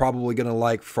games, you're probably gonna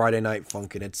like Friday Night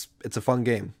Funkin'. It's a fun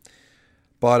game.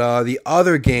 But the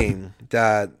other game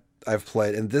that I've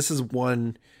played, and this is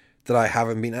one that I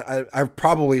haven't been. I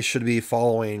probably should be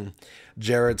following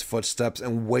Jared's footsteps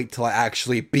and wait till I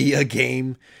actually beat a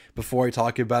game before I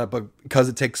talk about it. But because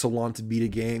it takes so long to beat a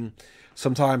game,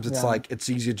 sometimes it's like it's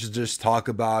easier to just talk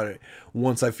about it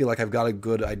once I feel like I've got a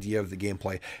good idea of the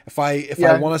gameplay. If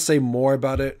I want to say more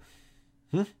about it,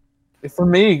 for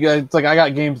me, it's like I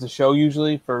got games to show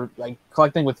usually for like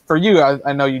collecting. For you,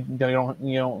 I know you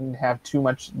don't have too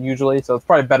much usually, so it's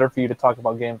probably better for you to talk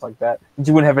about games like that.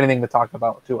 You wouldn't have anything to talk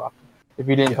about too often if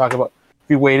you didn't talk about.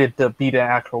 If you waited to beat an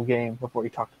actual game before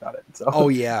you talked about it. So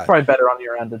it's probably better on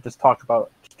your end to just talk about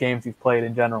games you've played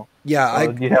in general. Yeah,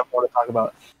 so you'd have more to talk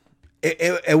about.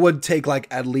 It would take like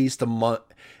at least a month.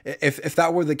 If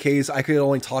that were the case, I could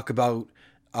only talk about.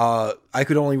 I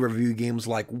could only review games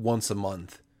like once a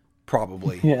month.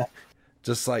 Probably. Yeah.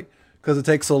 Just like, because it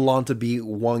takes so long to beat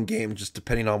one game, just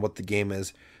depending on what the game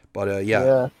is. But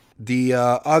yeah. The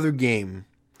other game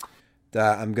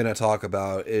that I'm going to talk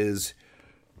about is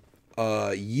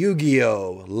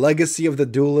Yu-Gi-Oh! Legacy of the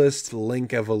Duelist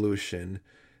Link Evolution.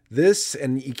 This,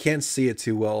 and you can't see it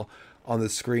too well on the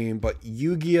screen, but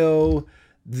Yu-Gi-Oh!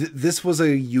 This was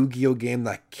a Yu-Gi-Oh! Game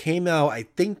that came out, I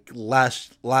think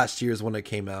last year is when it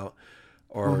came out.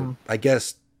 Or I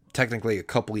guess technically a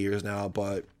couple years now,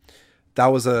 but that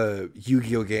was a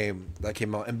Yu-Gi-Oh game that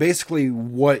came out, and basically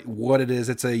what it is,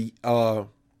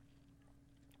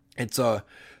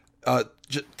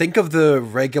 think of the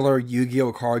regular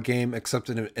Yu-Gi-Oh card game except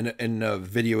in a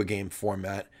video game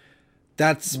format.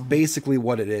 That's basically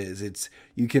what it is.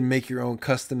 You can make your own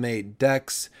custom made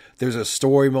decks. There's a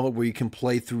story mode where you can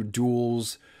play through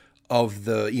duels of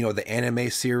the anime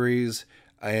series.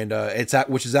 And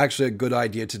which is actually a good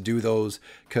idea to do those,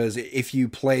 because if you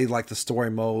play like the story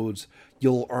modes,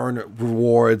 you'll earn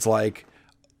rewards like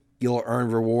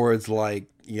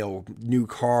new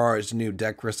cards, new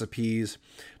deck recipes.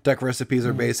 Deck recipes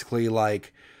are basically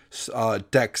like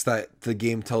decks that the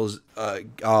game tells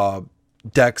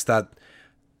decks that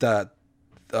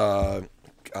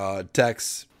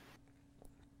decks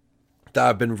that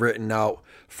have been written out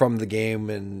from the game,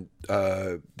 and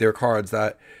they're cards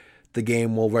that the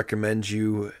game will recommend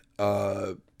you,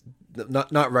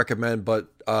 not recommend, but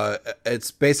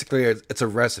it's basically it's a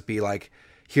recipe. Like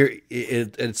here,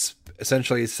 it's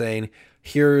essentially saying,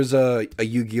 here's a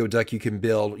Yu-Gi-Oh deck you can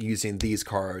build using these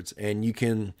cards, and you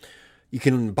can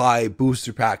buy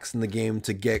booster packs in the game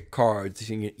to get cards.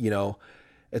 You know,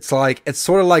 it's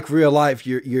sort of like real life.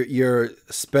 You're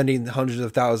spending hundreds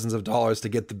of thousands of dollars to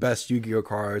get the best Yu-Gi-Oh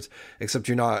cards, except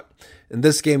you're not in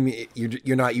this game.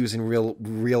 You're not using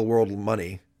real world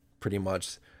money, pretty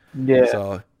much. Yeah.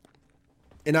 So,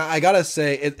 and I gotta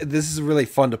say, this is really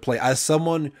fun to play as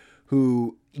someone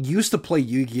who used to play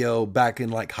Yu-Gi-Oh back in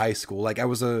like high school. Like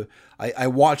I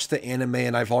watched the anime,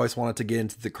 and I've always wanted to get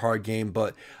into the card game,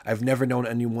 but I've never known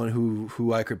anyone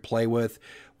who I could play with.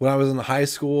 When I was in high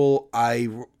school, I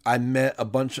met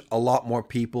a lot more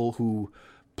people who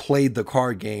played the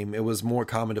card game. It was more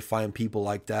common to find people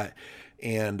like that,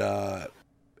 and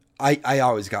I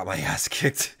always got my ass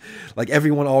kicked. Like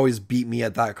everyone always beat me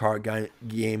at that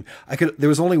game. There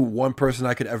was only one person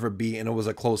I could ever beat, and it was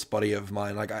a close buddy of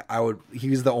mine. Like he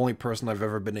was the only person I've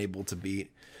ever been able to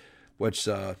beat, which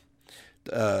I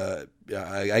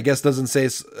guess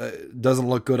doesn't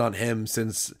look good on him,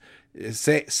 since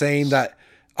saying that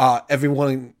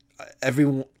everyone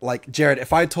like Jared,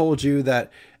 if I told you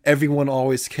that everyone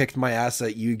always kicked my ass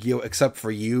at Yu-Gi-Oh except for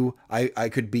you, I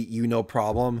could beat you no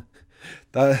problem.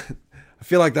 That I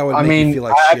feel like that would make you feel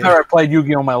like I've shit. never played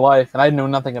Yu-Gi-Oh in my life, and I know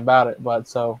nothing about it, but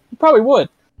so you probably would.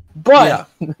 But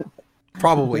yeah,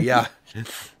 probably, yeah.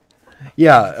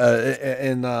 Yeah,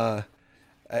 and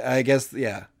I guess,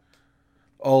 yeah.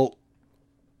 Okay,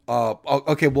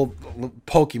 well,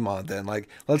 Pokemon then. Like,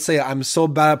 let's say I'm so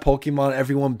bad at Pokemon,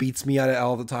 everyone beats me at it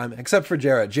all the time, except for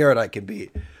Jared. Jared I can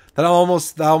beat. That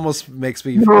almost makes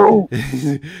me no.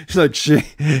 It's like, shit.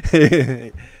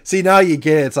 See, now you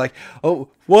get it. It's like, oh,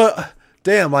 what?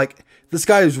 Damn, like, this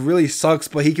guy really sucks,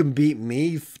 but he can beat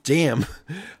me? Damn.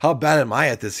 How bad am I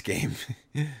at this game?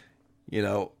 You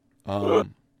know?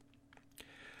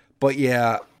 But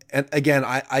yeah, and again,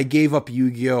 I gave up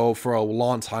Yu-Gi-Oh for a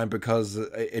long time because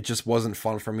it just wasn't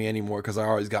fun for me anymore, because I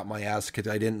always got my ass kicked.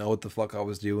 I didn't know what the fuck I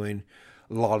was doing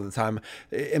a lot of the time.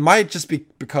 It might just be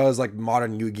because like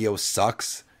modern Yu-Gi-Oh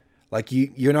sucks. Like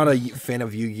you're not a fan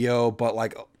of Yu-Gi-Oh, but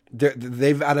like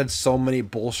they've added so many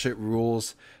bullshit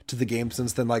rules to the game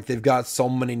since then. Like they've got so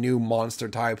many new monster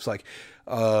types, like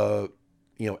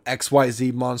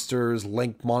XYZ monsters,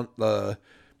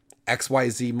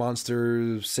 XYZ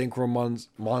monsters, Synchro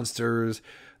monsters,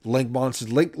 Link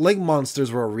monsters. Link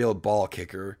monsters were a real ball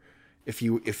kicker if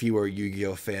you were a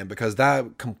Yu-Gi-Oh fan, because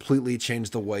that completely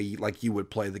changed the way you would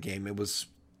play the game. It was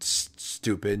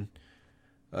stupid.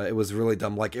 It was really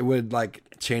dumb. Like it would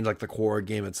change the core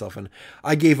game itself. And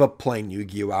I gave up playing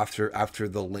Yu-Gi-Oh after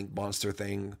the Link monster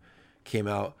thing came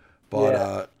out.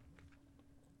 But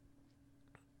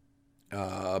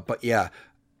yeah.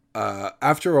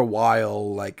 After a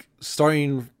while,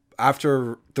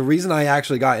 after the reason I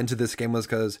actually got into this game was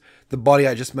because the buddy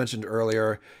I just mentioned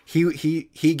earlier, he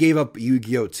gave up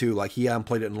Yu-Gi-Oh too. Like he hadn't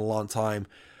played it in a long time.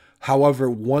 However,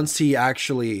 once he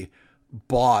actually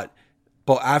but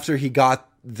after he got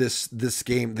this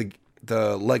game,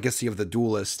 the Legacy of the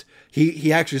Duelist,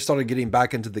 he actually started getting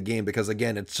back into the game, because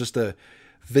again, it's just a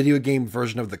video game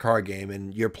version of the card game,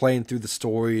 and you're playing through the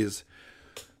stories.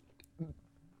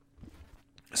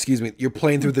 Excuse me, you're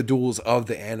playing through the duels of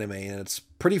the anime, and it's a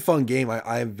pretty fun game.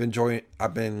 I've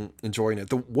been enjoying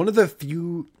it. One of the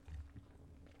few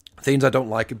things I don't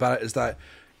like about it is that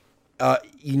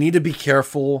you need to be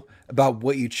careful about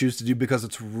what you choose to do, because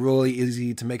it's really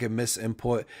easy to make a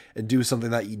misinput and do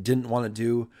something that you didn't want to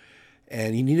do.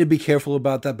 And you need to be careful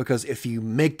about that, because if you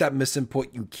make that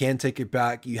misinput, you can't take it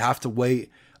back. You have to wait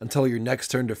until your next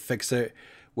turn to fix it,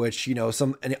 which,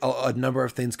 a number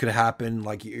of things could happen.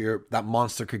 Like that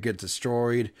monster could get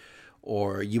destroyed,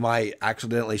 or you might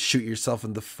accidentally shoot yourself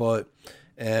in the foot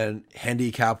and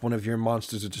handicap one of your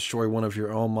monsters or destroy one of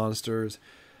your own monsters.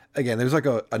 Again, there's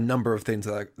a number of things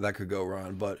that could go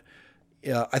wrong, but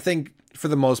yeah, I think for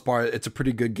the most part, it's a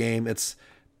pretty good game. It's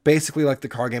basically like the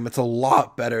card game. It's a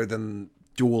lot better than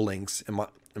Duel Links in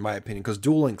my opinion, because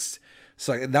Duel Links,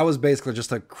 so that was basically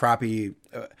just a crappy.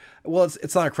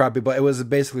 It's not crappy, but it was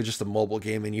basically just a mobile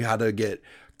game, and you had to get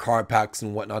card packs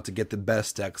and whatnot to get the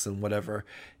best decks and whatever.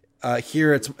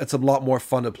 Here, it's a lot more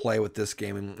fun to play with this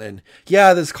game, and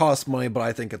yeah, this costs money, but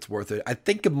I think it's worth it. I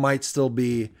think it might still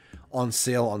be on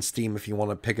sale on Steam if you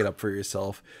want to pick it up for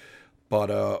yourself, but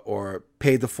or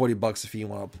pay the $40 if you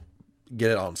want to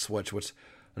get it on Switch. Which,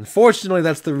 unfortunately,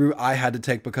 that's the route I had to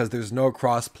take, because there's no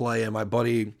cross play, and my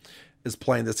buddy is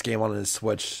playing this game on his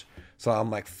Switch. So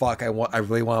I'm like, fuck, I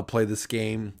really want to play this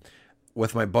game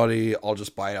with my buddy. I'll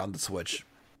just buy it on the Switch.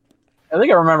 I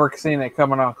think I remember seeing it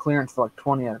coming on clearance for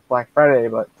 $20 at Black Friday,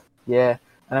 but yeah.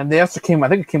 And then they also came. I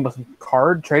think it came with some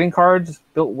trading cards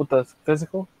built with the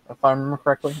physical, if I remember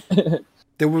correctly.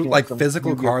 There were like some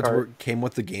physical Yu-Gi-Oh cards cards. came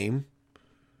with the game.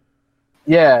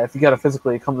 Yeah, if you got it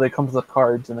physically, it comes with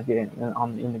cards in the game.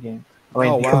 In the game, I mean,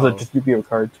 Oh, it comes with wow. just Yu-Gi-Oh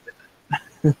cards.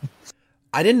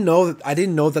 I didn't know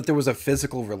that there was a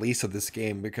physical release of this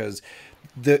game because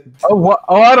the Oh, what?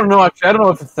 Oh, I don't know. Actually, I don't know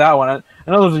if it's that one. I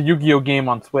know there's a Yu-Gi-Oh game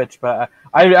on Switch, but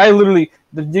I literally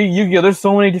the Yu-Gi-Oh. There's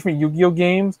so many different Yu-Gi-Oh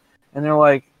games, and they're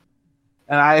like,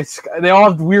 they all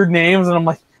have weird names, and I'm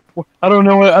like, I don't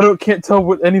know. Can't tell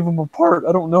what any of them apart.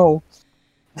 I don't know.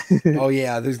 oh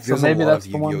yeah, there's So a maybe lot that's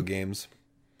of the Yu-Gi-Oh one. games.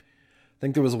 I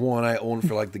think there was one I owned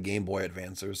for like the Game Boy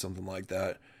Advance or something like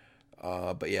that.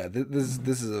 But yeah, this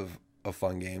is a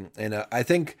fun game, and I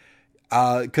think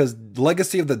because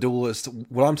Legacy of the Duelist,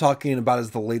 what I'm talking about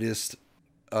is the latest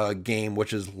game,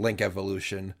 which is Link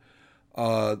Evolution.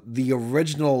 The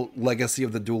original Legacy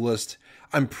of the Duelist,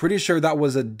 I'm pretty sure that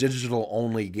was a digital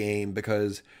only game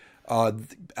because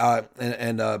because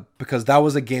that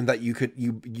was a game that you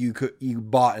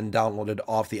bought and downloaded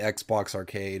off the Xbox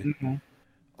Arcade. Mm-hmm.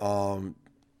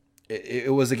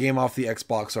 It was a game off the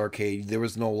Xbox Arcade. There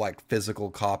was no like physical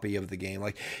copy of the game.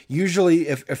 Like usually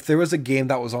if there was a game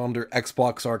that was under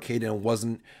Xbox Arcade and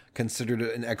wasn't considered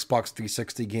an Xbox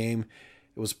 360 game,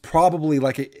 it was probably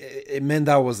like it meant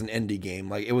that was an indie game.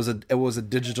 Like it was a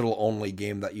digital only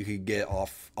game that you could get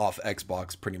off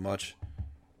Xbox pretty much.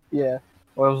 Yeah.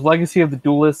 Well, it was Legacy of the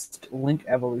Duelist Link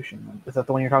Evolution. Is that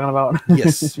the one you're talking about?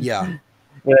 Yes, yeah.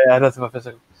 Yeah, that's about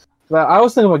physical. But I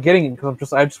was thinking about getting it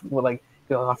because I just would like.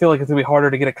 I feel like it's gonna be harder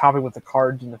to get a copy with the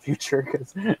cards in the future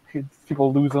because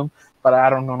people lose them. But I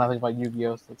don't know nothing about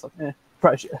Yu-Gi-Oh, so it's like,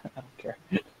 probably should. I don't care.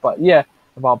 But yeah,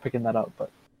 about picking that up.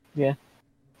 But yeah,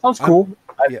 sounds cool.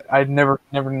 I never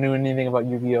knew anything about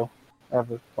Yu-Gi-Oh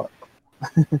ever. But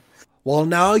well,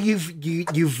 now you've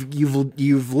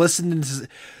listened to.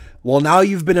 Well, now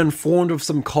you've been informed of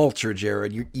some culture,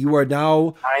 Jared. You are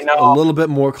now I know a little bit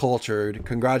more cultured.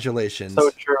 Congratulations.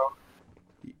 So true.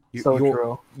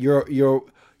 True.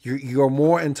 You're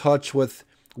more in touch with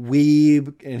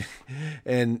weeb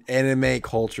and anime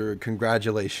culture.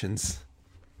 Congratulations.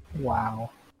 Wow.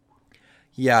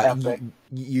 Yeah,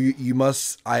 you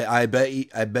must. I bet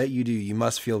you do. You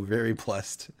must feel very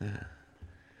blessed. You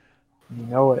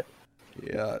know it.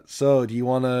 Yeah. So, do you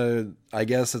want to? I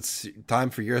guess it's time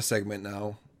for your segment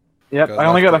now. Yep. I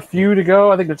only got a few to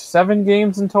go. I think there's 7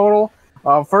 games in total.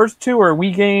 First 2 are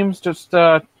Wii games. Just these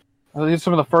are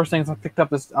some of the first things I picked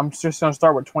up. I'm just going to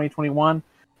start with 2021.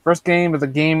 First game is a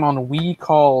game on Wii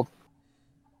called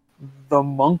The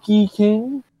Monkey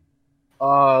King.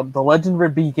 The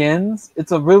Legend Begins.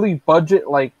 It's a really budget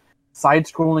like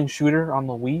side-scrolling shooter on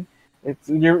the Wii. It's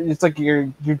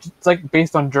like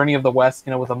based on Journey of the West,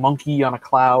 with a monkey on a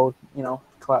cloud.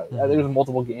 Mm-hmm. There's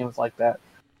multiple games like that.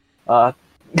 I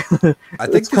think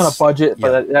it's kind of budget, yeah.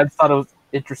 but I just thought it was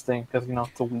interesting because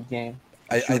it's a Wii game.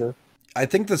 I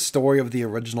think the story of the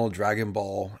original Dragon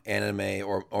Ball anime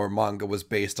or manga was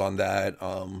based on that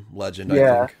legend.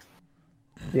 Yeah. I think.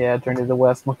 Yeah, Journey of the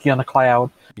West, Monkey on a Cloud.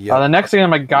 Yeah. The next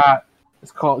game I got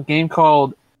is called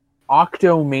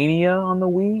Octomania on the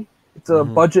Wii. It's a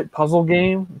budget puzzle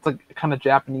game. It's like kind of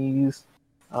Japanese,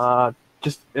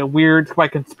 just a weird. It's by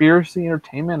Conspiracy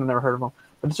Entertainment. I've never heard of them,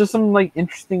 but it's just some like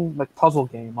interesting like puzzle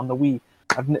game on the Wii.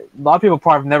 A lot of people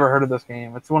probably have never heard of this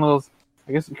game. It's one of those.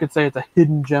 I guess you could say it's a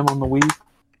hidden gem on the Wii.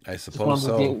 I suppose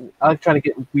so. I like trying to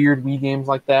get weird Wii games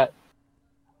like that.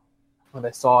 When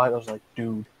I saw it, I was like,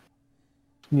 dude,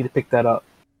 you need to pick that up.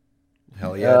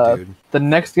 Hell yeah, dude. The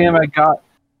next game I got,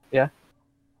 yeah.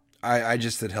 I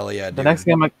just said hell yeah, dude.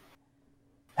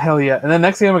 Hell yeah. And the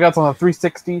next game I got is on the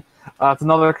 360. It's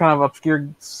another kind of obscure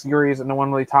series that no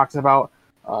one really talks about.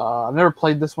 I've never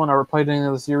played this one or played any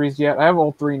of the series yet. I have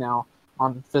all 3 now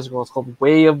on physical. It's called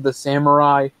Way of the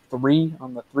Samurai 3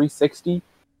 on the 360.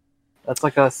 That's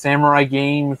like a samurai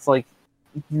game. It's like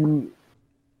it's an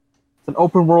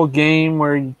open world game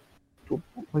where you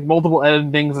like multiple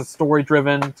endings. It's story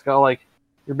driven. It's got like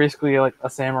you're basically like a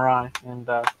samurai and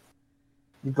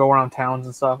you go around towns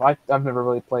and stuff. I've never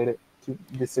really played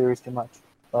this series too much,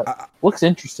 but looks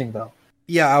interesting though.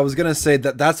 Yeah, I was gonna say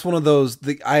that's one of those.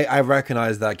 I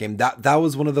recognize that game. That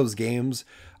was one of those games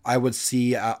I would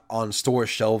see on store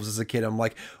shelves as a kid. I'm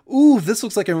like, ooh, this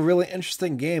looks like a really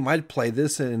interesting game. I'd play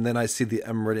this, and then I see the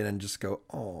M rating and just go,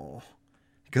 oh,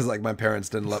 because like my parents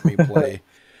didn't let me play.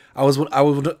 I was one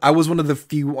of the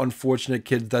few unfortunate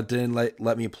kids that didn't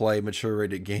let me play mature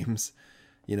rated games.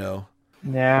 Yeah,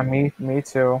 me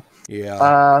too.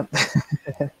 Yeah.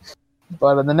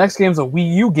 But the next game is a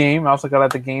Wii U game. I also got it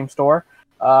at the game store.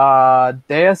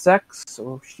 Deus Ex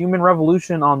Human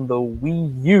Revolution on the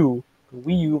Wii U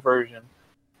version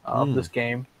of this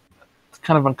game. It's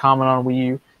kind of uncommon on Wii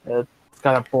U. It's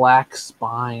got a black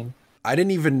spine. I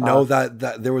didn't even know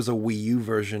that there was a Wii U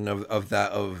version of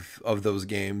those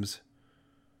games.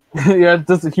 Yeah,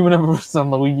 this is Human Revolution on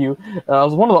the Wii U. It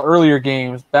was one of the earlier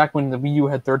games back when the Wii U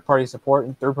had third-party support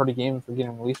and third-party games were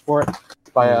getting released for it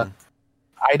by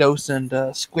Eidos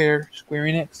and Square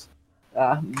Enix.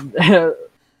 It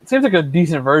seems like a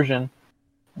decent version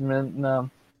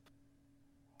of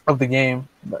the game,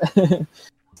 but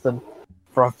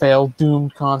for a failed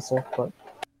doomed console. But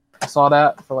I saw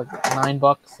that for like $9.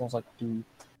 I was like, dude.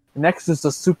 Next is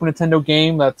the Super Nintendo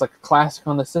game that's like a classic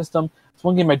on the system. It's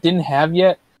one game I didn't have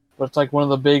yet, but it's like one of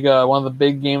the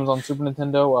big games on Super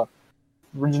Nintendo.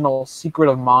 Original Secret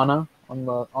of Mana on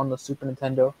the Super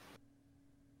Nintendo.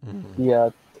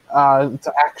 Mm-hmm. It's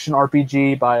an action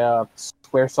RPG by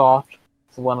SquareSoft.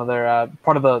 It's one of their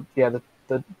part of the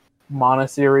Mana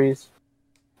series,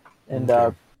 and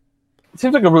it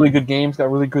seems like a really good game. It's got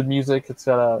really good music. It's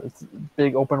got it's a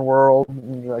big open world.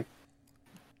 And like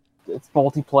it's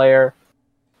multiplayer.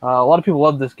 A lot of people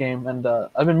love this game, and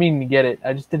I've been meaning to get it.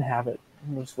 I just didn't have it.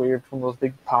 It was weird. It's one of those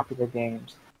big popular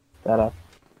games that I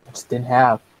just didn't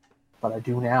have, but I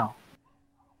do now.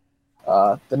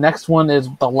 The next one is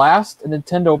the last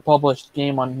Nintendo published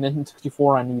game on Nintendo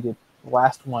 64 I needed. The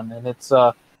last one, and it's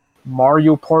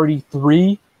Mario Party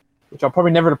 3, which I'll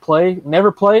probably never play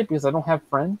because I don't have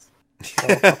friends. So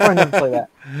I'll probably never play that.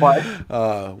 But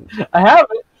I have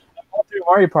it. All 3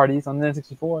 Mario Parties on Nintendo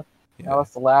 64. Yeah. Now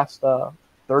that's the last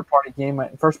first party game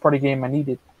I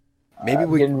needed. Maybe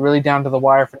we're getting really down to the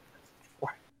wire for Nintendo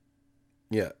 64.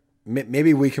 Yeah.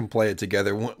 Maybe we can play it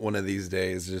together one of these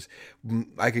days. Just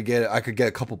I could get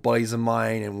a couple buddies of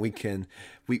mine, and we can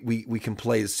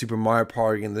play Super Mario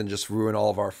Party, and then just ruin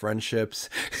all of our friendships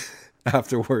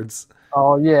afterwards.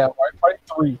 Oh yeah, Mario Party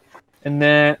 3, and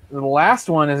then the last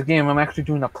one is a game I'm actually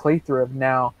doing a playthrough of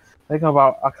now. I think I'm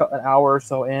about an hour or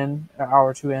two in.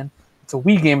 It's a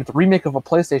Wii game. It's a remake of a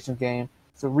PlayStation game.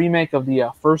 It's a remake of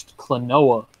the first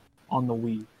Klonoa on the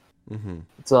Wii. Mm-hmm.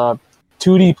 It's a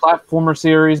 2D platformer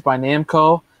series by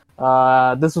Namco.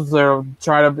 This was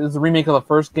it's a remake of the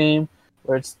first game,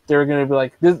 where they're going to be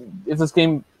like this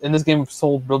game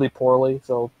sold really poorly.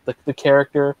 So the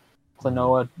character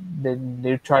Klonoa,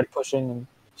 they tried pushing and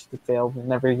she failed and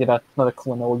never get another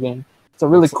Klonoa game. It's a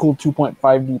really cool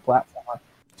 2.5D platformer.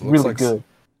 It's really good.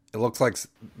 It looks like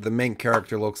the main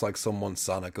character looks like someone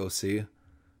Sonic OC.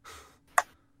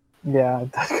 Yeah,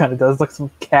 that kind of does. Like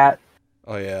some cat.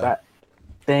 Oh yeah.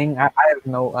 Thing. I have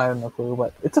no clue,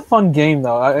 but it's a fun game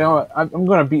though. I'm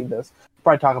going to beat this.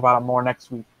 Probably talk about it more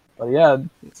next week. But yeah,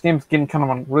 this game's getting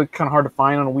kind of hard to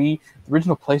find on Wii. The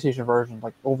original PlayStation version is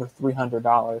like over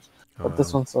 $300, but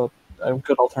this one's a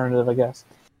good alternative, I guess.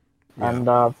 Yeah. And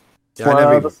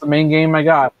that's the main game I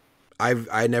got.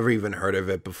 I never even heard of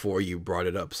it before you brought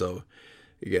it up. So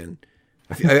again,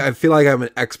 I feel like I'm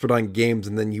an expert on games,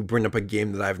 and then you bring up a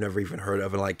game that I've never even heard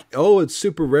of, and like, oh, it's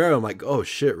super rare. I'm like, oh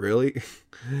shit, really?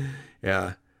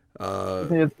 Yeah.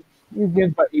 You get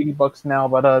about $80 now,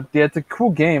 but yeah, it's a cool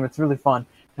game. It's really fun,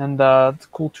 and it's a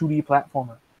cool 2D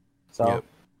platformer. So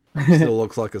yep. Still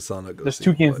looks like a Sonic. There's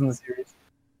 2 games in the series.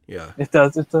 Yeah, it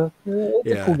does. It's a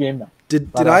cool game though.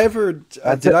 Did I ever?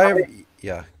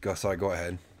 Yeah. Go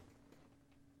ahead.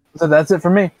 So that's it for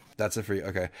me. That's it for you.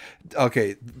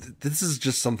 Okay. This is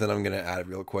just something I'm gonna add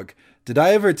real quick. Did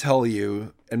I ever tell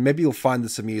you? And maybe you'll find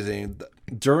this amusing.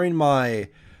 During my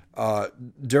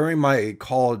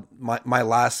college, my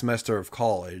last semester of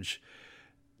college,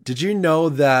 did you know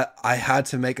that I had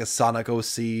to make a Sonic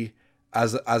OC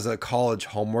as a college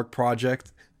homework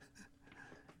project?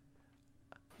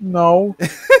 No.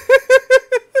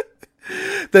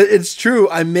 That it's true.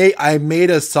 I made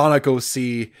a Sonic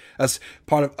OC as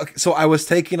part of. So I was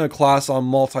taking a class on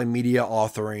multimedia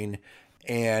authoring,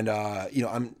 and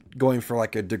I'm going for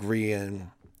like a degree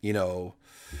in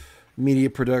media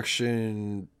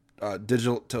production,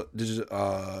 digital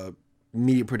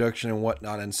media production and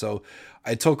whatnot. And so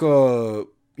I took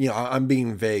I'm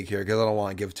being vague here because I don't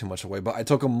want to give too much away, but I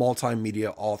took a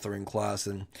multimedia authoring class,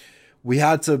 and we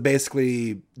had to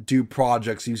basically do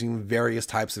projects using various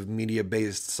types of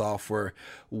media-based software.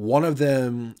 One of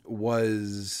them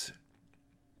was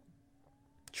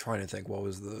trying to think, what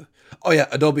was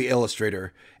Adobe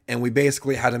Illustrator, and we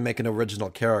basically had to make an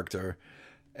original character.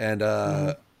 And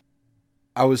I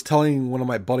was telling one of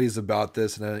my buddies about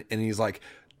this, and he's like,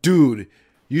 "Dude,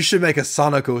 you should make a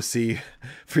Sonic OC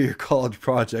for your college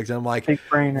project." And I'm like,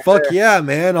 "Fuck yeah,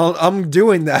 man! I'm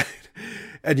doing that."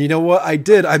 And you know what I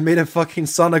did? I made a fucking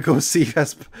Sonic OC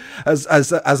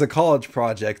as a college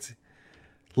project.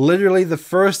 Literally the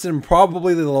first and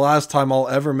probably the last time I'll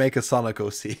ever make a Sonic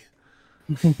OC.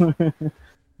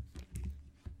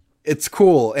 It's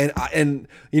cool, and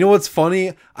you know what's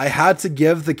funny? I had to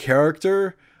give the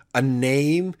character a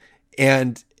name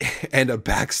and a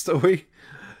backstory.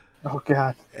 Oh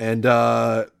god. And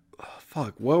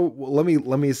fuck. Well, let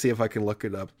me see if I can look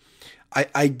it up.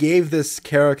 I gave this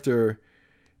character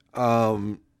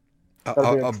a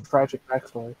tragic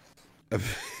backstory.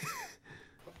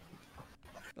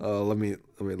 Let me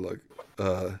look.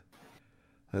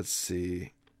 Let's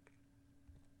see.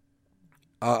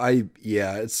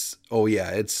 It's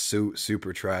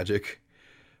super tragic.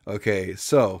 Okay,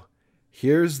 so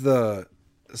here's the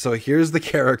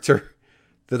character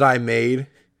that I made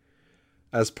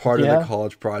as part of the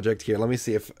college project. Here, let me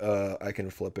see if I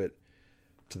can flip it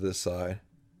to this side.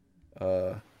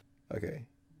 Okay.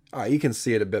 You can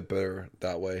see it a bit better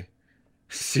that way.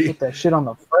 See? Put that shit on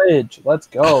the fridge. Let's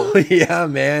go. Yeah,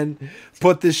 man.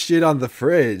 Put this shit on the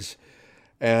fridge.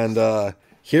 And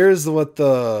here's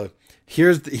the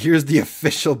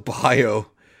official bio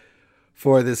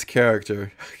for this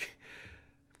character.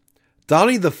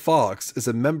 Donnie the Fox is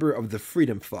a member of the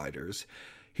Freedom Fighters.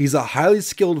 He's a highly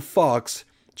skilled fox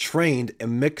trained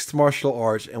in mixed martial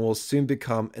arts and will soon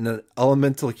become an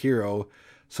elemental hero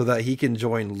so that he can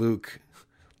join Luke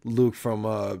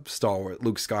from Star Wars,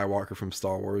 Luke Skywalker from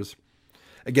Star Wars.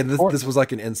 Again, this was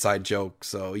like an inside joke,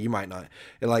 so you might not.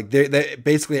 And like they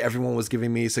basically everyone was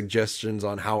giving me suggestions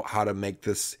on how to make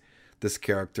this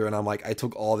character, and I'm like, I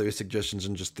took all their suggestions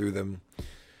and just threw them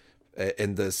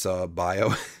in this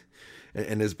bio.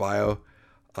 In his bio,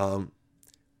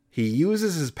 he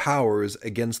uses his powers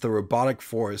against the robotic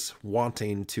force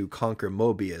wanting to conquer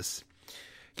Mobius.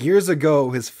 Years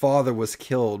ago, his father was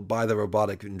killed by the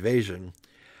robotic invasion.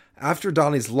 After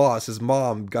Donnie's loss, his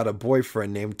mom got a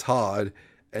boyfriend named Todd,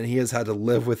 and he has had to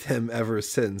live with him ever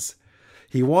since.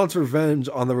 He wants revenge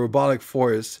on the robotic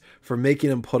force for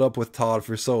making him put up with Todd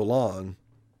for so long.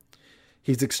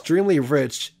 He's extremely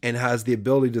rich and has the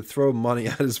ability to throw money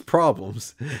at his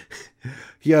problems.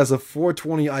 He has a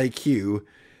 420 IQ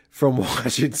from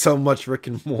watching so much Rick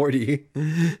and Morty.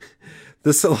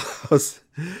 This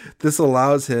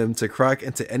allows him to crack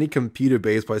into any computer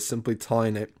base by simply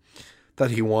telling it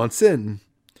that he wants in.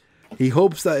 He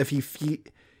hopes that if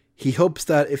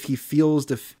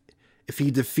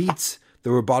he defeats the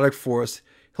robotic force,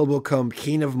 he'll become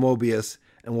King of Mobius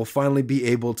and will finally be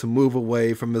able to move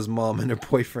away from his mom and her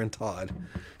boyfriend Todd.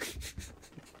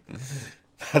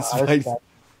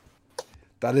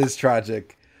 That is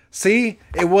tragic. See,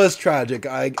 it was tragic.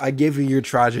 I gave you your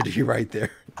tragedy right there.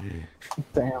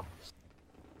 Damn.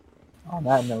 On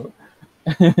that note.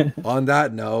 On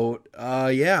that note,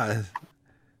 yeah.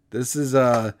 This is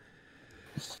that's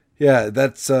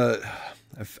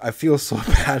I feel so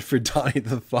bad for Donnie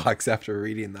the Fox after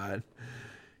reading that.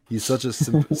 He's such a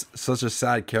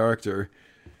sad character.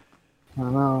 I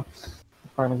know. I'm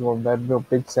probably going to go to bed real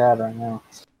big sad right now.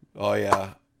 Oh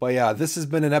yeah. But yeah, this has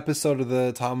been an episode of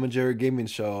the Tom and Jerry Gaming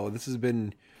Show. This has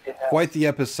been quite the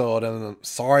episode, and I'm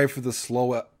sorry for the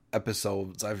slow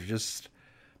episodes. I've just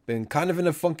been kind of in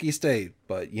a funky state,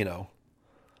 but you know.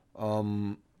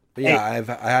 But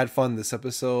yeah, I had fun this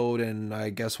episode, and I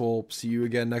guess we'll see you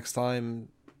again next time.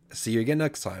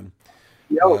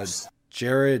 Yo.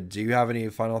 Jared, do you have any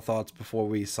final thoughts before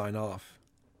we sign off?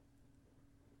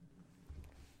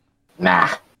 Nah.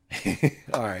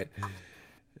 All right.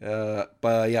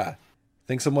 But yeah,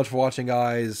 thanks so much for watching,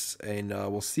 guys, and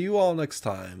we'll see you all next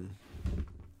time.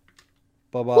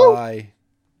 Bye-bye. Woo.